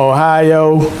from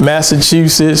Ohio,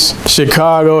 Massachusetts,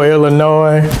 Chicago,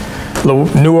 Illinois,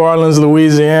 New Orleans,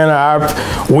 Louisiana.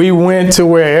 We went to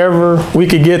wherever we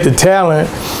could get the talent,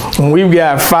 and we've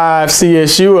got 5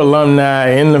 CSU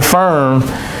alumni in the firm,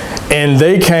 and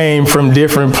they came from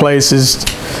different places,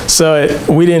 so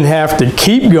we didn't have to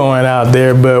keep going out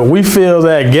there, but we fill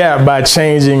that gap by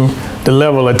changing the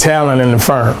level of talent in the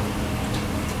firm.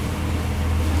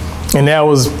 And that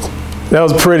was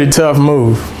a pretty tough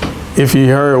move, if you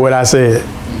heard what I said.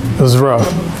 It was rough.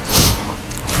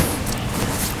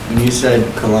 When you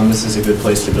said Columbus is a good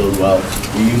place to build wealth,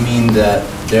 do you mean that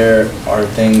there are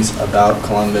things about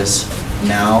Columbus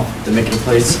now that make it a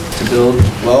place to build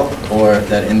wealth, or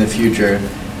that in the future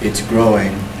it's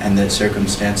growing and that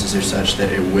circumstances are such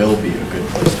that it will be a good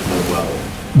place to build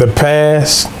wealth? The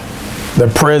past, the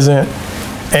present,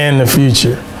 and the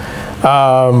future.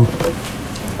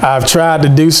 I've tried to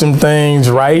do some things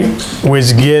right,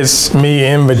 which gets me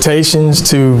invitations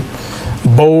to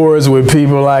boards with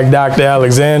people like Dr.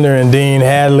 Alexander and Dean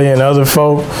Hadley and other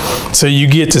folk. So you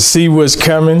get to see what's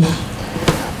coming.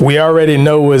 We already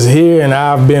know what's here, and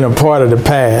I've been a part of the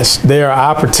past. There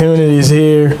are opportunities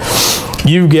here.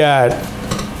 You've got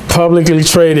publicly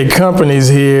traded companies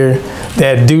here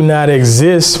that do not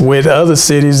exist with other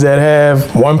cities that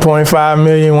have 1.5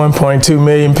 million, 1.2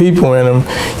 million people in them.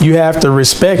 You have to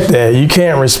respect that. You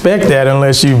can't respect that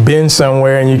unless you've been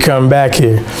somewhere and you come back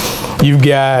here. You've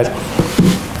got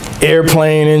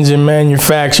airplane engine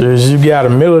manufacturers. You've got a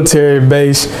military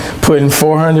base putting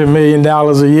 $400 million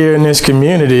a year in this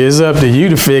community. It's up to you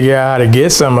to figure out how to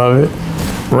get some of it.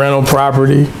 Rental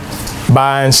property,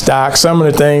 buying stock, some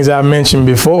of the things I mentioned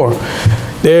before.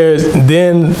 There's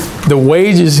then the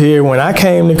wages here. When I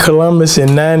came to Columbus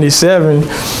in '97,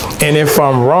 and if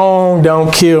I'm wrong,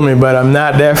 don't kill me, but I'm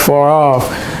not that far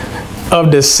off.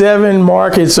 Of the 7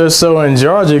 markets or so in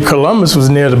Georgia, Columbus was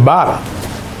near the bottom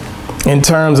in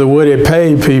terms of what it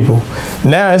paid people.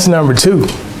 Now it's number 2.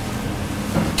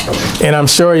 And I'm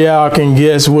sure y'all can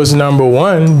guess what's number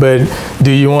 1, but do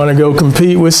you want to go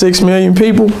compete with 6 million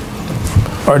people?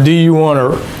 Or do you want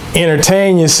to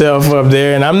entertain yourself up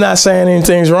there? And I'm not saying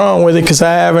anything's wrong with it because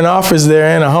I have an office there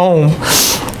and a home.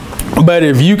 But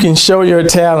if you can show your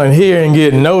talent here and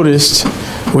get noticed,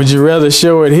 would you rather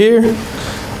show it here?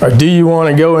 Or do you want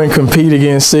to go and compete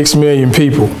against 6 million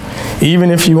people? Even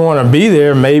if you want to be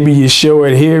there, maybe you show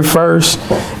it here first,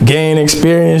 gain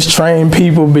experience, train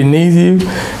people beneath you,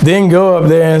 then go up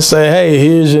there and say, hey,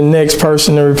 here's your next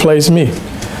person to replace me.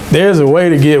 There's a way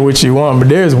to get what you want, but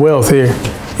there's wealth here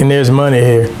and there's money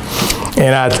here.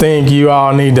 And I think you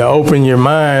all need to open your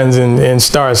minds and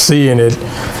start seeing it.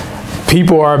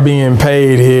 People are being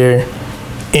paid here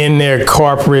in their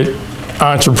corporate,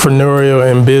 entrepreneurial,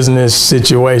 and business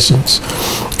situations.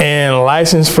 And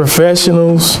licensed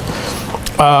professionals,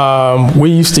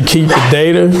 we used to keep the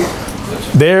data.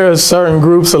 There are certain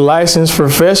groups of licensed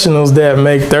professionals that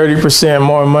make 30%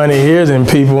 more money here than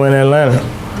people in Atlanta.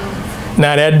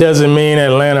 Now that doesn't mean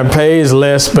Atlanta pays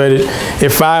less, but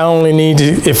if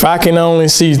I can only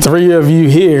see 3 of you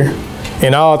here,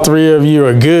 and all 3 of you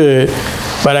are good,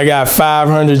 but I got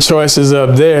 500 choices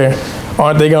up there,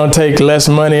 aren't they gonna take less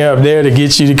money up there to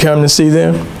get you to come to see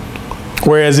them?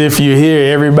 Whereas if you're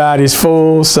here, everybody's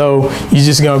full, so you're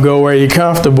just gonna go where you're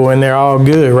comfortable and they're all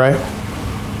good, right?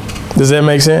 Does that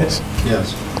make sense?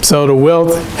 Yes. So the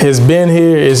wealth has been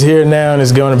here, is here now, and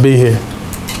is gonna be here.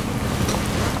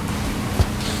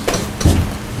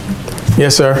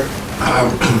 Yes, sir.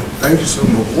 Thank you so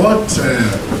much. What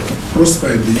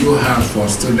prospect do you have for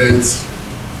students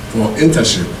for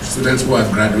internship? Students who are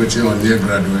graduating or near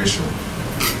graduation?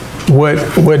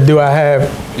 What do I have?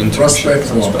 Prospect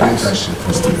for internship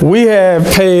for students. We have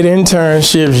paid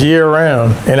internships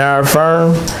year-round in our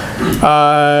firm.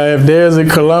 If there's a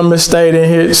Columbus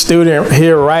State student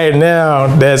here right now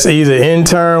that's either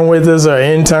intern with us or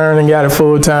intern and got a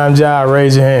full-time job,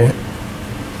 raise your hand.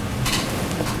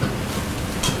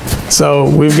 So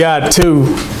we've got 2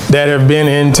 that have been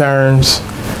interns.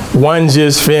 1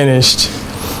 just finished.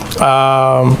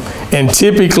 And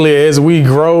typically, as we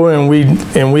grow and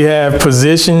we have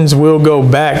positions, we'll go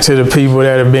back to the people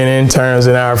that have been interns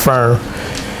in our firm.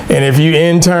 And if you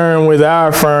intern with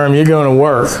our firm, you're going to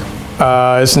work.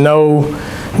 It's no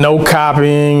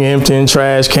copying, emptying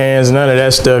trash cans, none of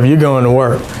that stuff. You're going to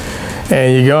work,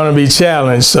 and you're going to be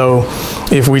challenged. So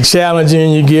if we challenge you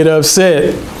and you get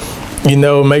upset, you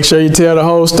know, make sure you tell the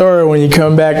whole story when you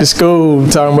come back to school,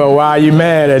 talking about why you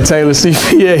mad at Taylor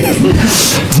CPA.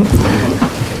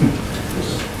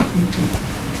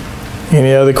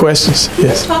 Any other questions? Yes.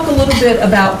 Let's talk a little bit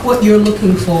about what you're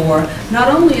looking for, not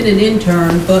only in an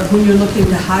intern, but when you're looking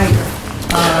to hire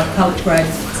college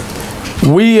graduates.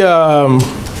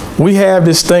 We have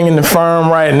this thing in the firm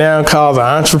right now called the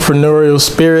entrepreneurial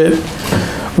spirit,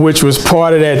 which was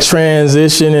part of that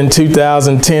transition in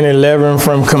 2010-11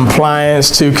 from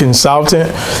compliance to consultant.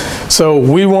 So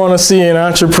we want to see an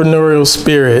entrepreneurial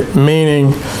spirit,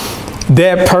 meaning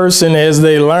that person, as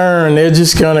they learn, they're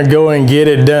just going to go and get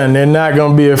it done. They're not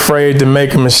going to be afraid to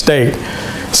make a mistake.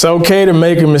 It's okay to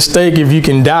make a mistake if you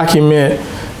can document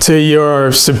to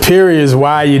your superiors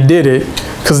why you did it,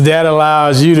 because that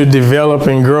allows you to develop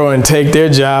and grow and take their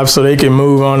job so they can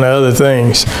move on to other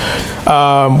things.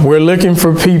 We're looking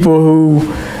for people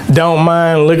who don't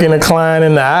mind looking a client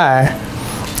in the eye.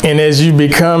 And as you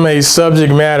become a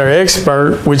subject matter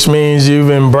expert, which means you've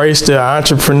embraced the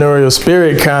entrepreneurial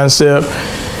spirit concept,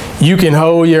 you can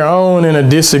hold your own in a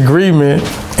disagreement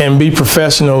and be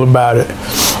professional about it.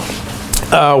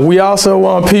 We also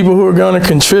want people who are going to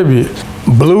contribute.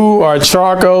 blue or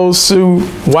charcoal suit,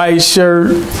 white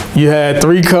shirt. You had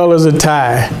 3 colors of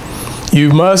tie.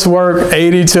 You must work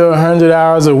 80 to 100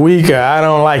 hours a week or I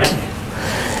don't like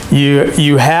you.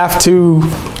 You have to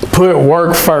put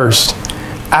work first.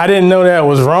 I didn't know that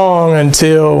was wrong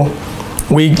until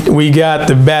we got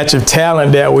the batch of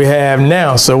talent that we have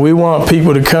now. So we want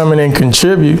people to come in and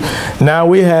contribute. Now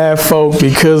we have folk,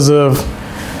 because of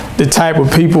the type of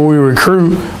people we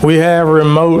recruit, we have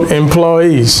remote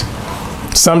employees.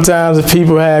 Sometimes if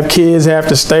people have kids, have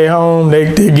to stay home,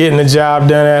 they're getting the job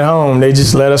done at home. They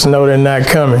just let us know they're not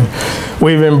coming.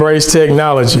 We've embraced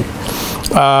technology.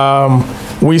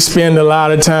 We spend a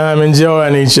lot of time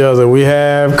enjoying each other. We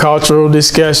have cultural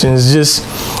discussions.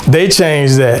 They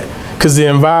changed that. Because the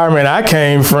environment I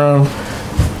came from,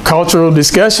 cultural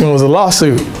discussion was a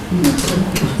lawsuit.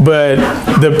 But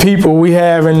the people we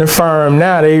have in the firm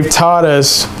now, they've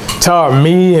taught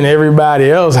me and everybody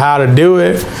else how to do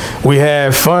it. We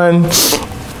have fun.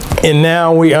 And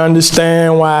now we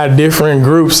understand why different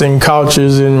groups and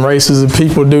cultures and races of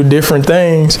people do different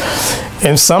things.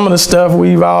 And some of the stuff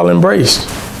we've all embraced.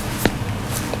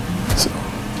 So,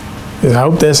 I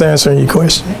hope that's answering your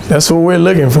question. That's what we're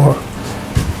looking for.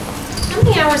 How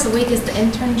many hours a week is the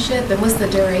internship, and what's the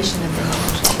duration of the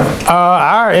internship?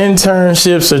 Our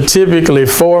internships are typically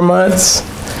 4 months.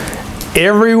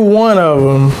 Every one of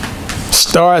them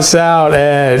starts out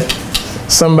at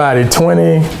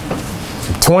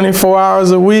 24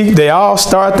 hours a week. They all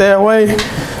start that way,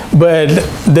 but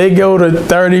they go to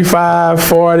 35,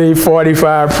 40,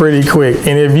 45 pretty quick.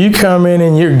 And if you come in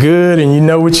and you're good and you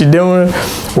know what you're doing,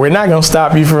 we're not gonna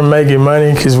stop you from making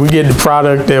money, because we get the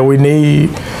product that we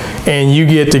need and you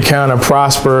get to kind of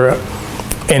prosper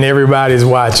and everybody's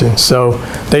watching. So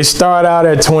they start out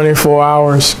at 24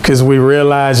 hours because we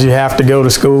realize you have to go to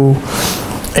school.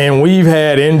 And we've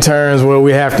had interns where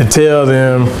we have to tell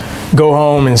them, go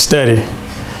home and study,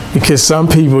 because some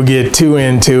people get too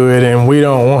into it and we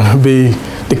don't want to be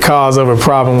the cause of a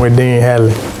problem with Dean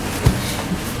Hadley.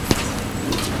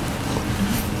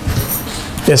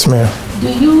 Yes, ma'am.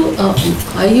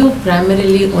 Are you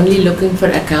primarily only looking for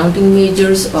accounting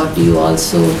majors, or do you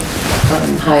also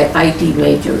hire IT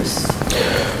majors?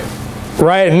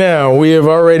 Right now, we have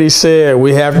already said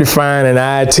we have to find an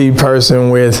IT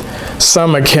person with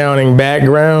some accounting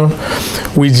background.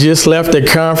 We just left a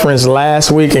conference last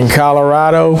week in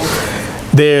Colorado.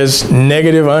 There's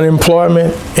negative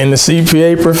unemployment in the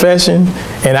CPA profession,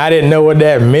 and I didn't know what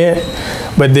that meant.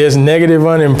 But there's negative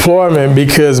unemployment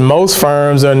because most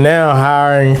firms are now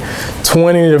hiring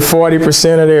 20 to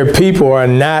 40% of their people are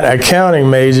not accounting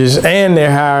majors, and they're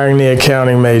hiring the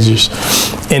accounting majors.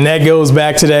 And that goes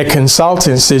back to that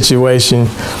consultant situation.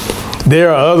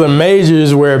 There are other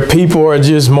majors where people are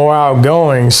just more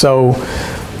outgoing. So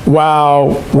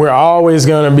while we're always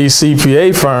going to be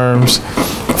CPA firms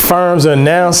are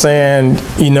now saying,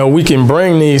 we can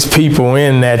bring these people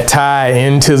in that tie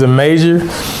into the major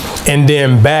and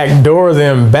then backdoor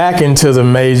them back into the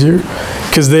major,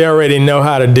 because they already know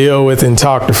how to deal with and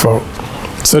talk to folk.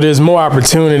 So there's more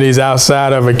opportunities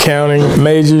outside of accounting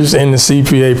majors in the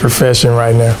CPA profession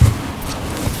right now.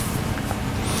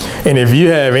 And if you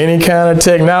have any kind of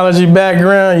technology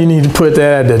background, you need to put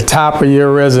that at the top of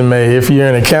your resume. If you're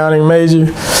an accounting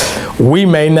major, we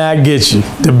may not get you.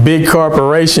 The big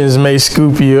corporations may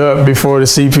scoop you up before the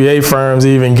CPA firms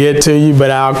even get to you,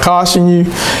 but I'll caution you,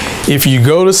 if you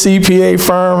go the CPA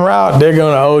firm route, they're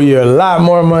gonna owe you a lot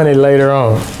more money later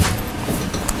on.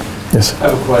 Yes. I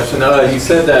have a question. You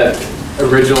said that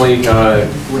originally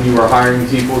when you were hiring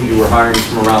people, you were hiring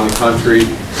from around the country,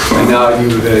 and now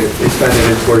you've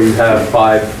extended it where you have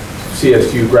 5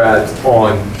 CSU grads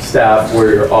on staff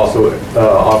where you're also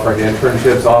offering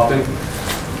internships often.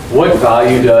 What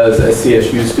value does a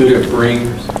CSU student bring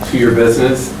to your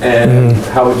business, and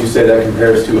how would you say that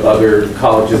compares to other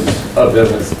colleges of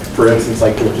business, for instance,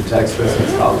 like Georgia Tech's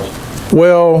Business College?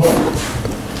 Well,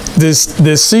 the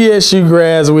CSU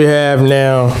grads we have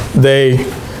now, they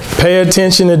pay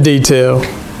attention to detail,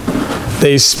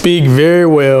 they speak very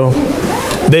well,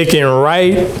 they can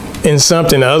write in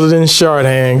something other than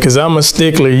shorthand, because I'm a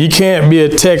stickler. You can't be a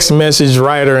text message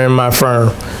writer in my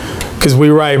firm, because we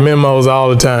write memos all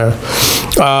the time.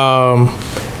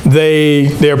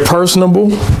 They're personable.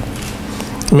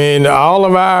 I mean, all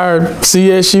of our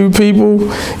CSU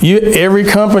people, every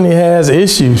company has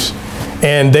issues.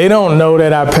 And they don't know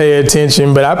that I pay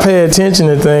attention, but I pay attention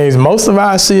to things. Most of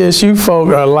our CSU folk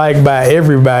are liked by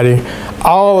everybody.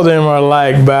 All of them are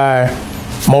liked by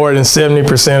more than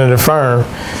 70% of the firm.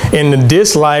 And the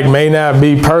dislike may not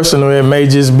be personal, it may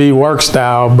just be work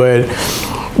style, but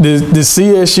the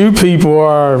CSU people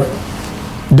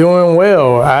doing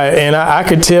well. I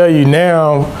could tell you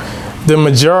now, the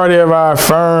majority of our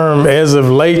firm, as of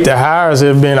late, the hires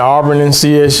have been Auburn and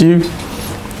CSU.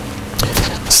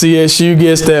 CSU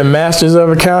gets that Masters of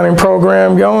Accounting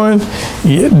program going.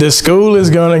 The school is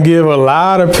going to give a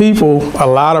lot of people a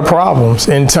lot of problems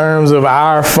in terms of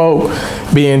our folk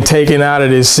being taken out of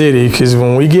this city. Because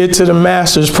when we get to the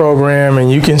Masters program and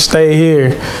you can stay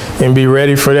here and be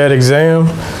ready for that exam,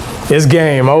 it's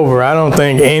game over. I don't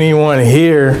think anyone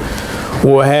here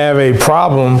will have a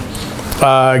problem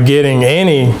getting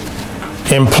any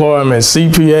employment,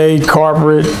 CPA,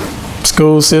 corporate,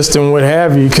 school system, what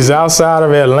have you, because outside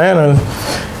of Atlanta,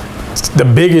 the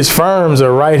biggest firms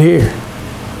are right here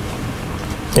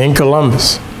in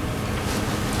Columbus.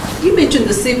 You mentioned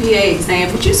the CPA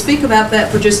exam. Would you speak about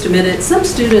that for just a minute? Some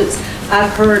students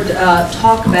I've heard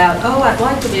talk about, oh, I'd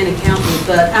like to be an accountant,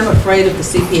 but I'm afraid of the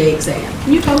CPA exam.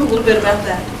 Can you talk a little bit about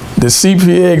that? The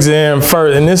CPA exam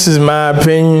first, and this is my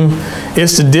opinion,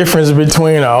 it's the difference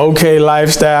between an okay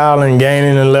lifestyle and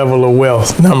gaining a level of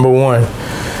wealth, number one.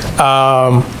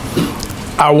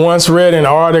 I once read an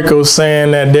article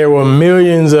saying that there were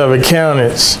millions of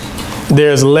accountants.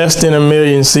 There's less than 1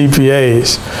 million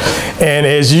CPAs. And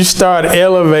as you start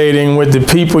elevating with the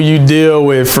people you deal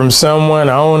with, from someone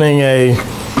owning a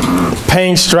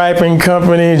paint striping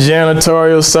company,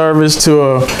 janitorial service, to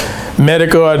a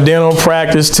medical or dental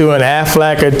practice, to an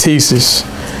Aflac or thesis,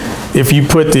 if you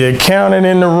put the accountant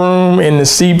in the room and the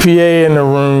CPA in the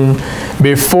room,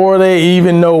 before they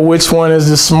even know which one is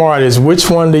the smartest, which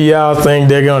one do y'all think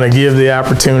they're going to give the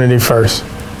opportunity first?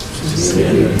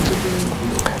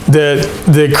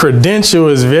 The credential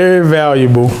is very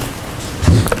valuable.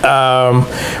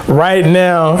 Right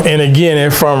now, and again,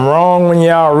 if I'm wrong when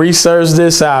y'all research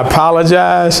this, I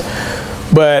apologize.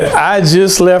 But I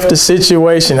just left a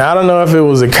situation, I don't know if it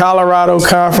was a Colorado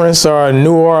conference or a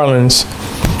New Orleans,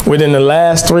 within the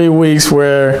last 3 weeks,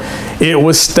 where it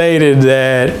was stated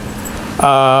that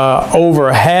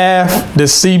over half the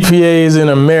CPAs in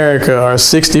America are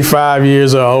 65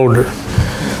 years or older.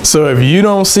 So if you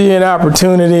don't see an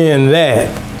opportunity in that,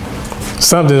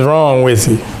 something's wrong with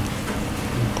you.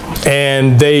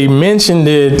 And they mentioned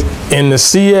it in the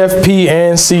CFP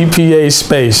and CPA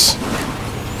space.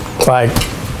 Like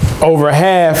over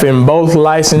half in both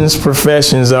licensed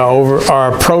professions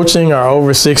are approaching or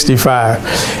over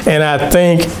 65. And I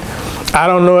think, I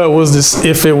don't know if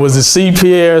it was the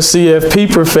CPA or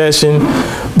CFP profession,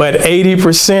 but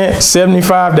 80%,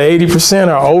 75 to 80%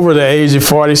 are over the age of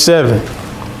 47.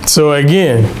 So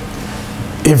again,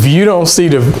 if you don't see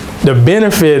the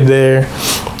benefit there,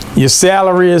 your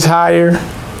salary is higher.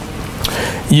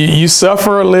 You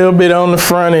suffer a little bit on the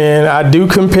front end. I do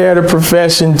compare the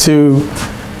profession to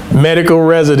medical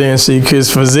residency,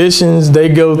 because physicians, they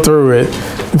go through it.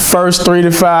 The first 3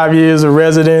 to 5 years of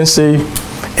residency,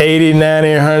 80,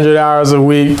 90, 100 hours a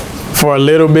week for a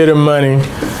little bit of money.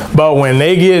 But when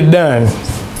they get done,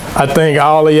 I think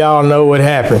all of y'all know what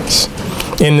happens.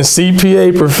 In the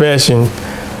CPA profession,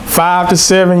 5 to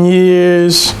 7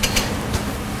 years,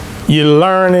 you're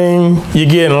learning, you're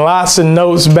getting lots of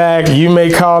notes back. You may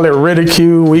call it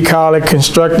ridicule, we call it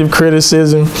constructive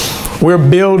criticism. We're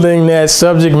building that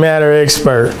subject matter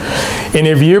expert. And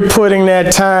if you're putting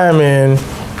that time in,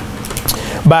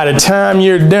 by the time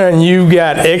you're done, you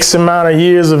got X amount of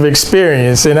years of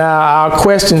experience. And I'll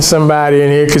question somebody in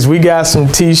here, because we got some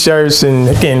t-shirts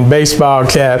and baseball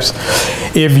caps.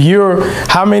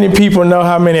 How many people know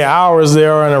how many hours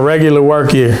there are in a regular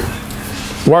work year?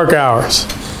 Work hours.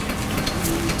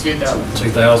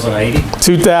 2080.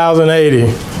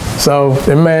 2080. So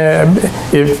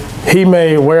if he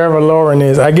made wherever Lauren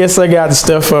is, I guess I got the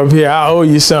stuff up here. I owe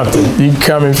you something. You can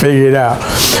come and figure it out.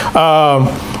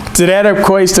 So that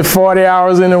equates to 40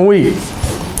 hours in a week.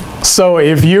 So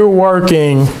if you're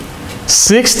working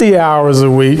 60 hours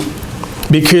a week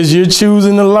because you're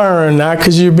choosing to learn, not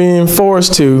because you're being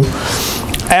forced to,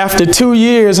 after 2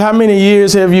 years, how many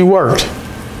years have you worked?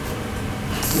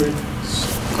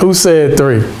 Who said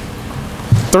 3?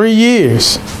 3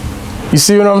 years. You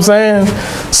see what I'm saying?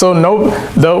 So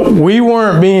we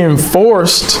weren't being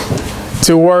forced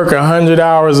to work 100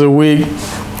 hours a week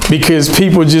because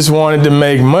people just wanted to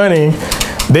make money.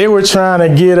 They were trying to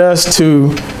get us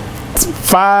to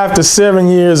 5 to 7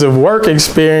 years of work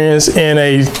experience in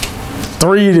a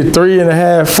 3 to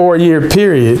 3.5, 4 year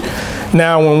period.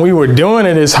 Now, when we were doing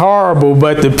it, it's horrible,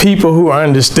 but the people who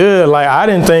understood, like, I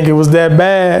didn't think it was that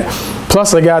bad.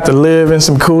 Plus, I got to live in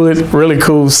some really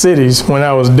cool cities when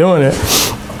I was doing it.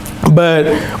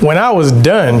 But when I was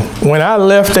done, when I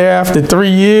left there after 3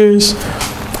 years,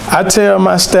 I tell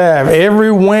my staff,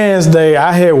 every Wednesday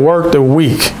I had worked a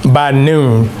week by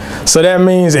noon. So that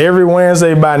means every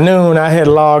Wednesday by noon I had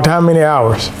logged how many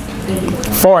hours?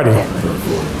 40.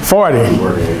 40.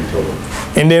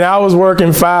 And then I was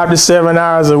working 5 to 7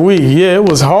 hours a week. Yeah, it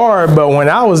was hard, but when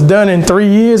I was done in 3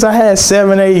 years, I had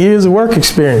 7, 8 years of work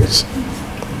experience.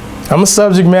 I'm a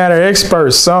subject matter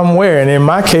expert somewhere, and in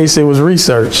my case, it was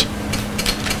research.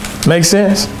 Make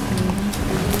sense?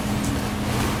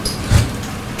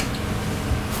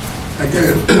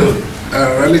 Again,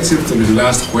 relative to the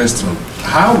last question,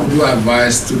 how would you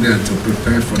advise students to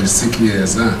prepare for the CPA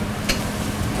exam?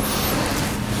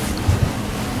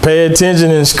 Pay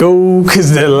attention in school,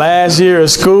 because the last year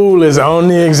of school is on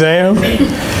the exam.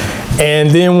 And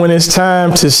then when it's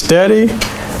time to study,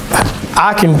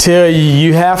 I can tell you,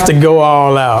 you have to go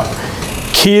all out.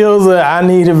 Kill the I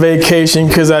need a vacation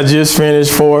because I just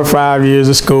finished 4 or 5 years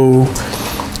of school.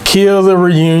 Kill the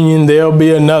reunion, there'll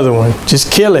be another one.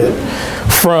 Just kill it.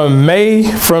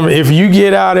 If you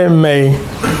get out in May,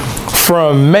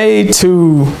 from May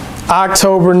to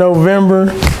October,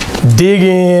 November, dig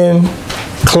in,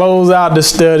 close out the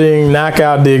studying, knock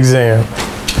out the exam.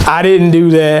 I didn't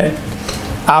do that.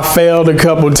 I failed a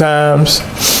couple times,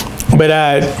 but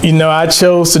I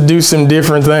chose to do some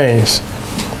different things.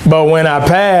 But when I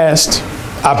passed,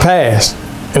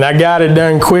 and I got it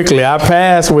done quickly. I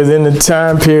passed within the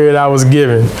time period I was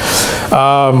given.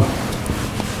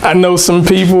 I know some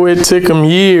people, it took them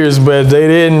years, but they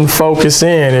didn't focus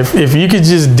in. If you could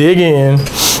just dig in,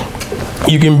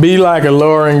 you can be like a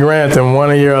Lauren Grantham,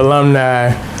 one of your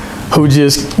alumni, who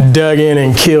just dug in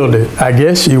and killed it. I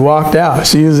guess she walked out.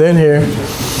 She was in here.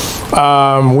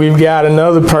 We've got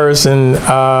another person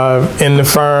in the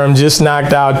firm, just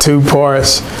knocked out 2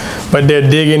 parts, but they're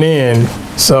digging in.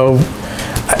 So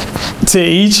to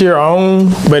each your own,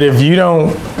 but if you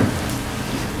don't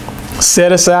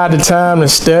set aside the time to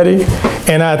study,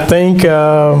 and I think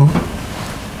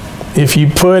if you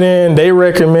put in, they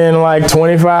recommend like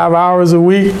 25 hours a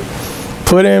week,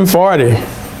 put in 40.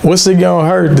 What's it gonna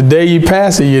hurt? The day you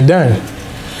pass it, you're done.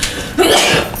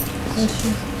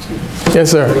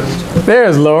 Yes, sir.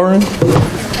 There's Lauren.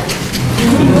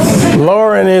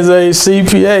 Lauren is a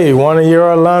CPA, one of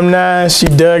your alumni. She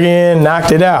dug in,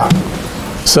 knocked it out.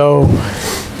 So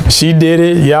she did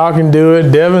it. Y'all can do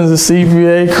it. Devin's a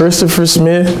CPA, Christopher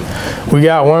Smith. We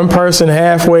got one person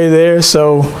halfway there,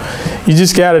 so you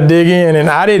just got to dig in. And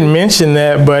I didn't mention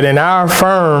that, but in our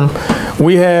firm,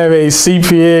 we have a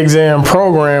CPA exam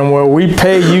program where we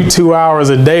pay you 2 hours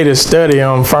a day to study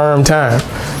on firm time.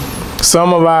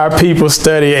 Some of our people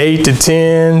study 8 to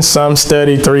 10, some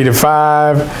study 3 to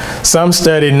 5, some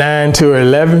study 9 to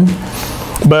 11,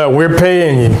 but we're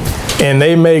paying you. And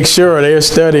they make sure they're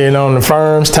studying on the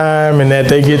firm's time and that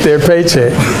they get their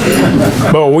paycheck.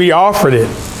 But we offered it.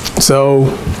 So,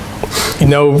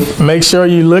 make sure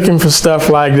you're looking for stuff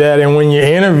like that. And when you're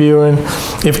interviewing,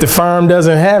 if the firm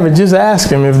doesn't have it, just ask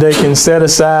them if they can set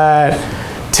aside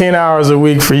 10 hours a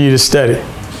week for you to study.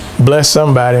 Bless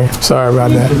somebody. Sorry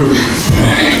about that.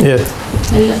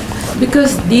 Yeah.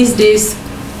 Because these days,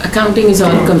 accounting is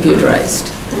all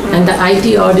computerized. And the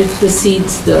IT audit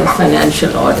precedes the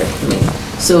financial audit.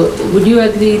 So would you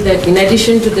agree that in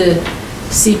addition to the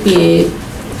CPA,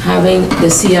 having the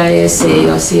CISA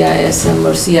or CISM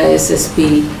or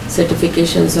CISSP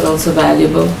certifications are also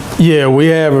valuable? Yeah, we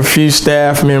have a few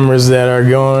staff members that are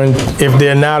going, if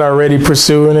they're not already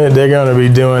pursuing it, they're going to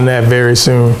be doing that very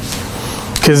soon.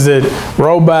 Because the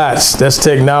robots, that's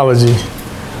technology.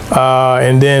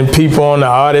 And then people on the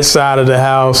audit side of the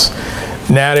house,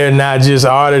 now they're not just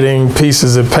auditing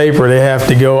pieces of paper, they have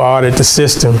to go audit the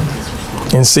system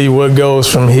and see what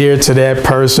goes from here to that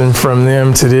person, from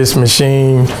them to this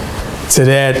machine, to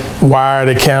that wired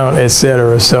account,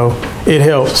 etc. So it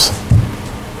helps.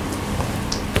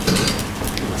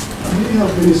 Do you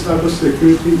have any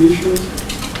cybersecurity issues?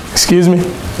 Excuse me?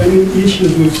 Any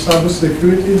issues with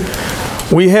cybersecurity?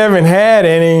 We haven't had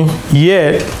any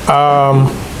yet.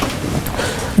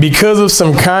 Because of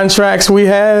some contracts we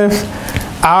have,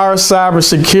 our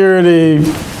cybersecurity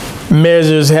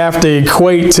measures have to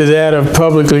equate to that of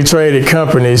publicly traded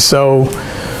companies. So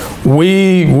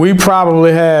we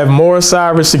probably have more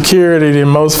cybersecurity than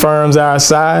most firms our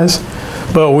size.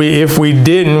 But if we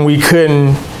didn't, we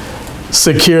couldn't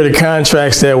secure the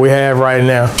contracts that we have right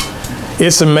now.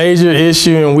 It's a major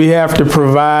issue, and we have to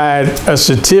provide a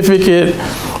certificate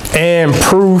and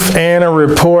proof and a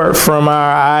report from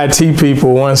our IT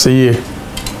people once a year.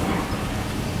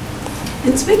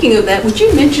 And speaking of that, would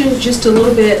you mention just a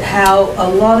little bit how a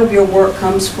lot of your work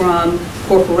comes from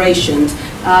corporations?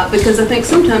 Because I think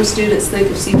sometimes students think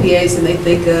of CPAs and they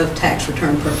think of tax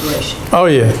return preparation. Oh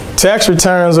yeah, tax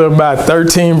returns are about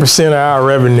 13% of our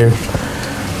revenue.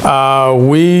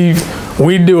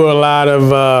 We do a lot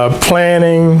of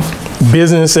planning,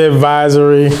 business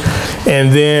advisory,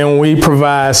 and then we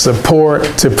provide support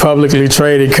to publicly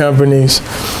traded companies.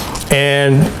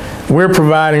 And we're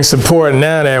providing support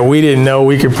now that we didn't know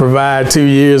we could provide 2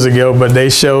 years ago, but they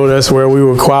showed us where we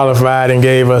were qualified and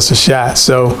gave us a shot.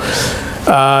 So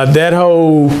that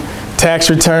whole tax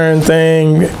return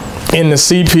thing in the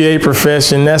CPA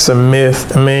profession, that's a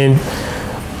myth. I mean,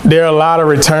 there are a lot of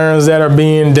returns that are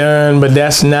being done, but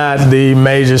that's not the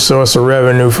major source of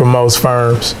revenue for most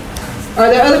firms. Are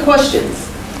there other questions?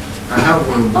 I have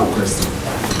one more question.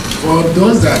 For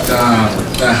those that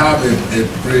have a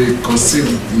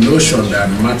preconceived notion that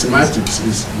mathematics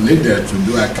is needed to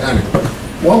do accounting,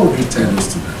 what would you tell those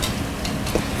students?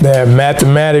 That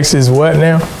mathematics is what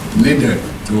now? Needed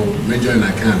to major in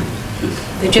accounting.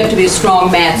 That you have to be a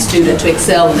strong math student to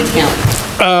excel in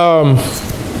accounting.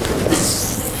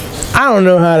 I don't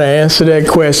know how to answer that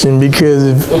question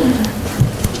because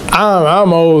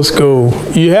I'm old school.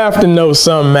 You have to know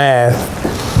some math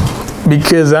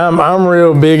because I'm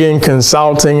real big in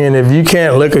consulting, and if you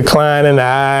can't look a client in the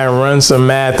eye and run some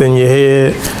math in your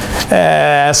head,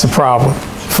 that's a problem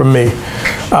for me.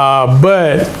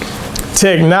 But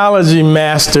technology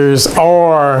masters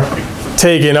are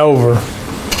taking over.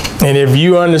 And if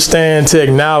you understand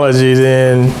technology,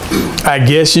 then I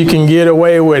guess you can get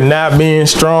away with not being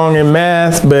strong in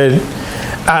math, but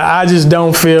I just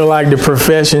don't feel like the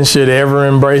profession should ever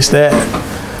embrace that.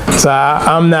 So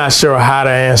I'm not sure how to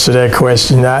answer that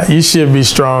question. You should be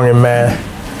strong in math.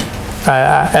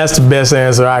 That's the best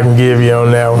answer I can give you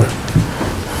on that one.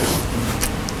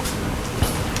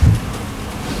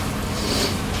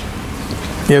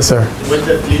 Yes, sir. With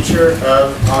the future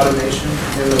of automation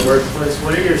in the workplace,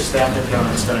 what are your staff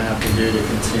accountants going to have to do to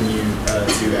continue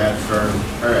to add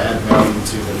value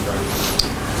to the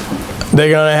firm? They're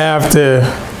going to have to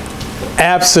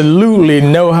absolutely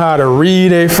know how to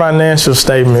read a financial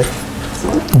statement.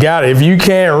 Got it. If you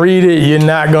can't read it, you're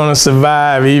not going to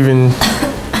survive even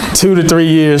 2 to 3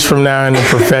 years from now in the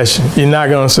profession. You're not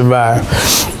going to survive.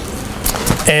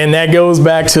 And that goes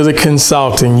back to the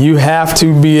consulting. You have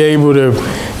to be able to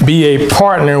be a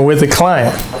partner with the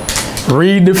client.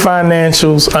 Read the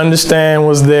financials, understand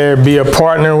what's there, be a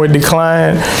partner with the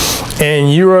client,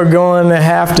 and you are going to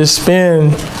have to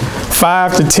spend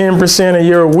 5 to 10% of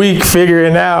your week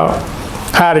figuring out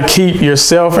how to keep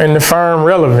yourself and the firm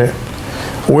relevant.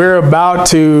 We're about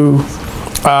to,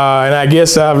 and I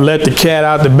guess I've let the cat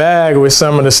out the bag with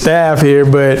some of the staff here,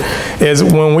 but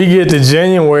when we get to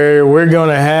January, we're going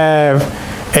to have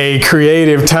a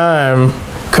creative time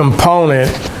component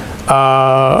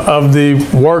of the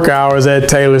work hours at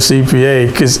Taylor CPA,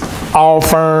 because all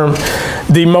firms,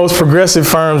 the most progressive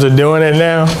firms are doing it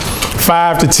now.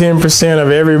 5 to 10% of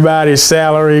everybody's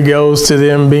salary goes to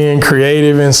them being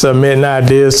creative and submitting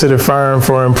ideas to the firm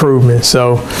for improvement.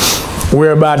 So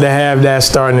we're about to have that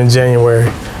starting in January.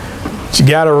 But you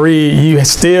got to read. You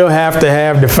still have to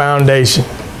have the foundation.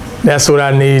 That's what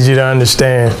I need you to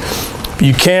understand. If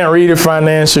you can't read a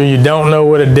financial, you don't know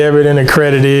what a debit and a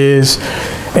credit is,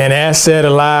 an asset, a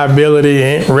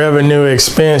liability, revenue,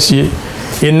 expense,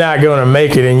 you're not going to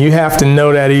make it. And you have to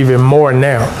know that even more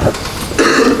now.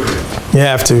 You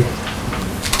have to.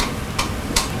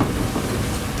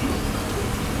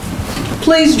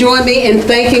 Please join me in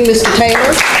thanking Mr.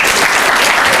 Taylor.